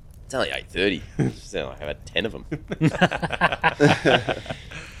 It's only 8:30. Sound like I've had 10 of them.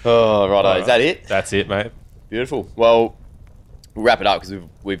 Oh, righto. All Is that right. it? That's it, mate. Beautiful. Well, we'll wrap it up because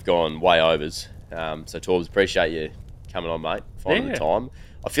we've gone way overs. So, Torbs, appreciate you coming on, mate. Finding Yeah. the time.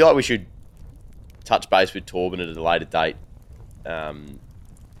 I feel like we should touch base with Torben at a later date,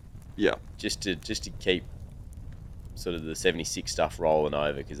 Yeah. just to keep sort of the 76 stuff rolling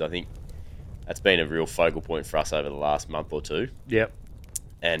over, because I think that's been a real focal point for us over the last month or two, Yep.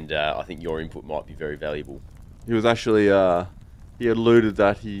 and I think your input might be very valuable. He was actually he alluded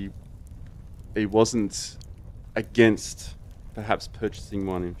that he wasn't against perhaps purchasing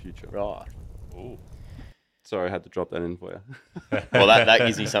one in future. Right. Ooh. Sorry, I had to drop that in for you. Well, that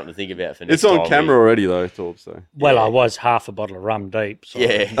gives me something to think about for next It's on time. camera already though, Torb. So Well, Yeah. I was half a bottle of rum deep. So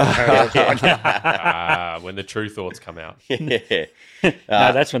Yeah. When the true thoughts come out. Yeah. no,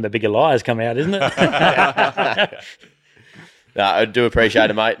 that's when the bigger lies come out, isn't it? No, I do appreciate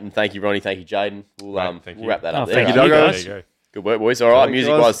it, mate, and thank you, Ronnie. Thank you, Jaden. We'll Thank we'll you. wrap that up Oh, there. thank you, you, Doggo. There guys. you go. Good work, boys. All right, Thank you,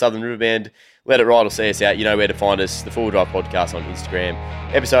 music guys. wise, Southern River Band. Let It Ride or see us out. You know where to find us. The Full Drive Podcast on Instagram.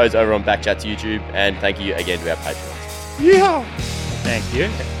 Episodes over on Backchat's YouTube. And thank you again to our Patreons. yeah. Thank you.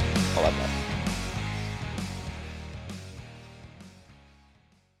 I'll have that.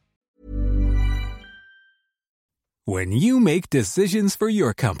 When you make decisions for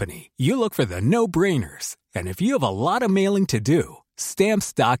your company, you look for the no-brainers. And if you have a lot of mailing to do,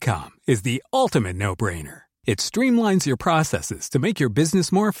 Stamps.com is the ultimate no-brainer. It streamlines your processes to make your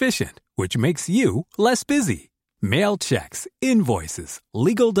business more efficient, which makes you less busy. Mail checks, invoices,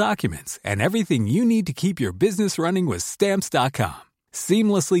 legal documents, and everything you need to keep your business running with Stamps.com.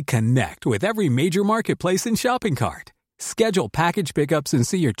 Seamlessly connect with every major marketplace and shopping cart. Schedule package pickups and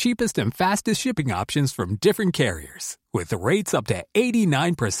see your cheapest and fastest shipping options from different carriers, with rates up to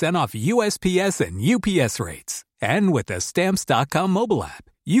 89% off USPS and UPS rates. And with the Stamps.com mobile app,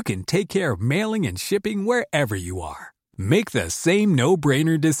 you can take care of mailing and shipping wherever you are. Make the same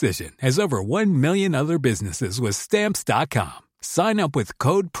no-brainer decision as over 1 million other businesses with Stamps.com. Sign up with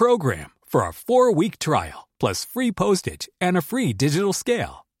code PROGRAM for a 4-week trial, plus free postage and a free digital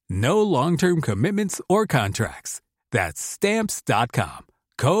scale. No long-term commitments or contracts. That's Stamps.com.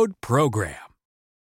 Code PROGRAM.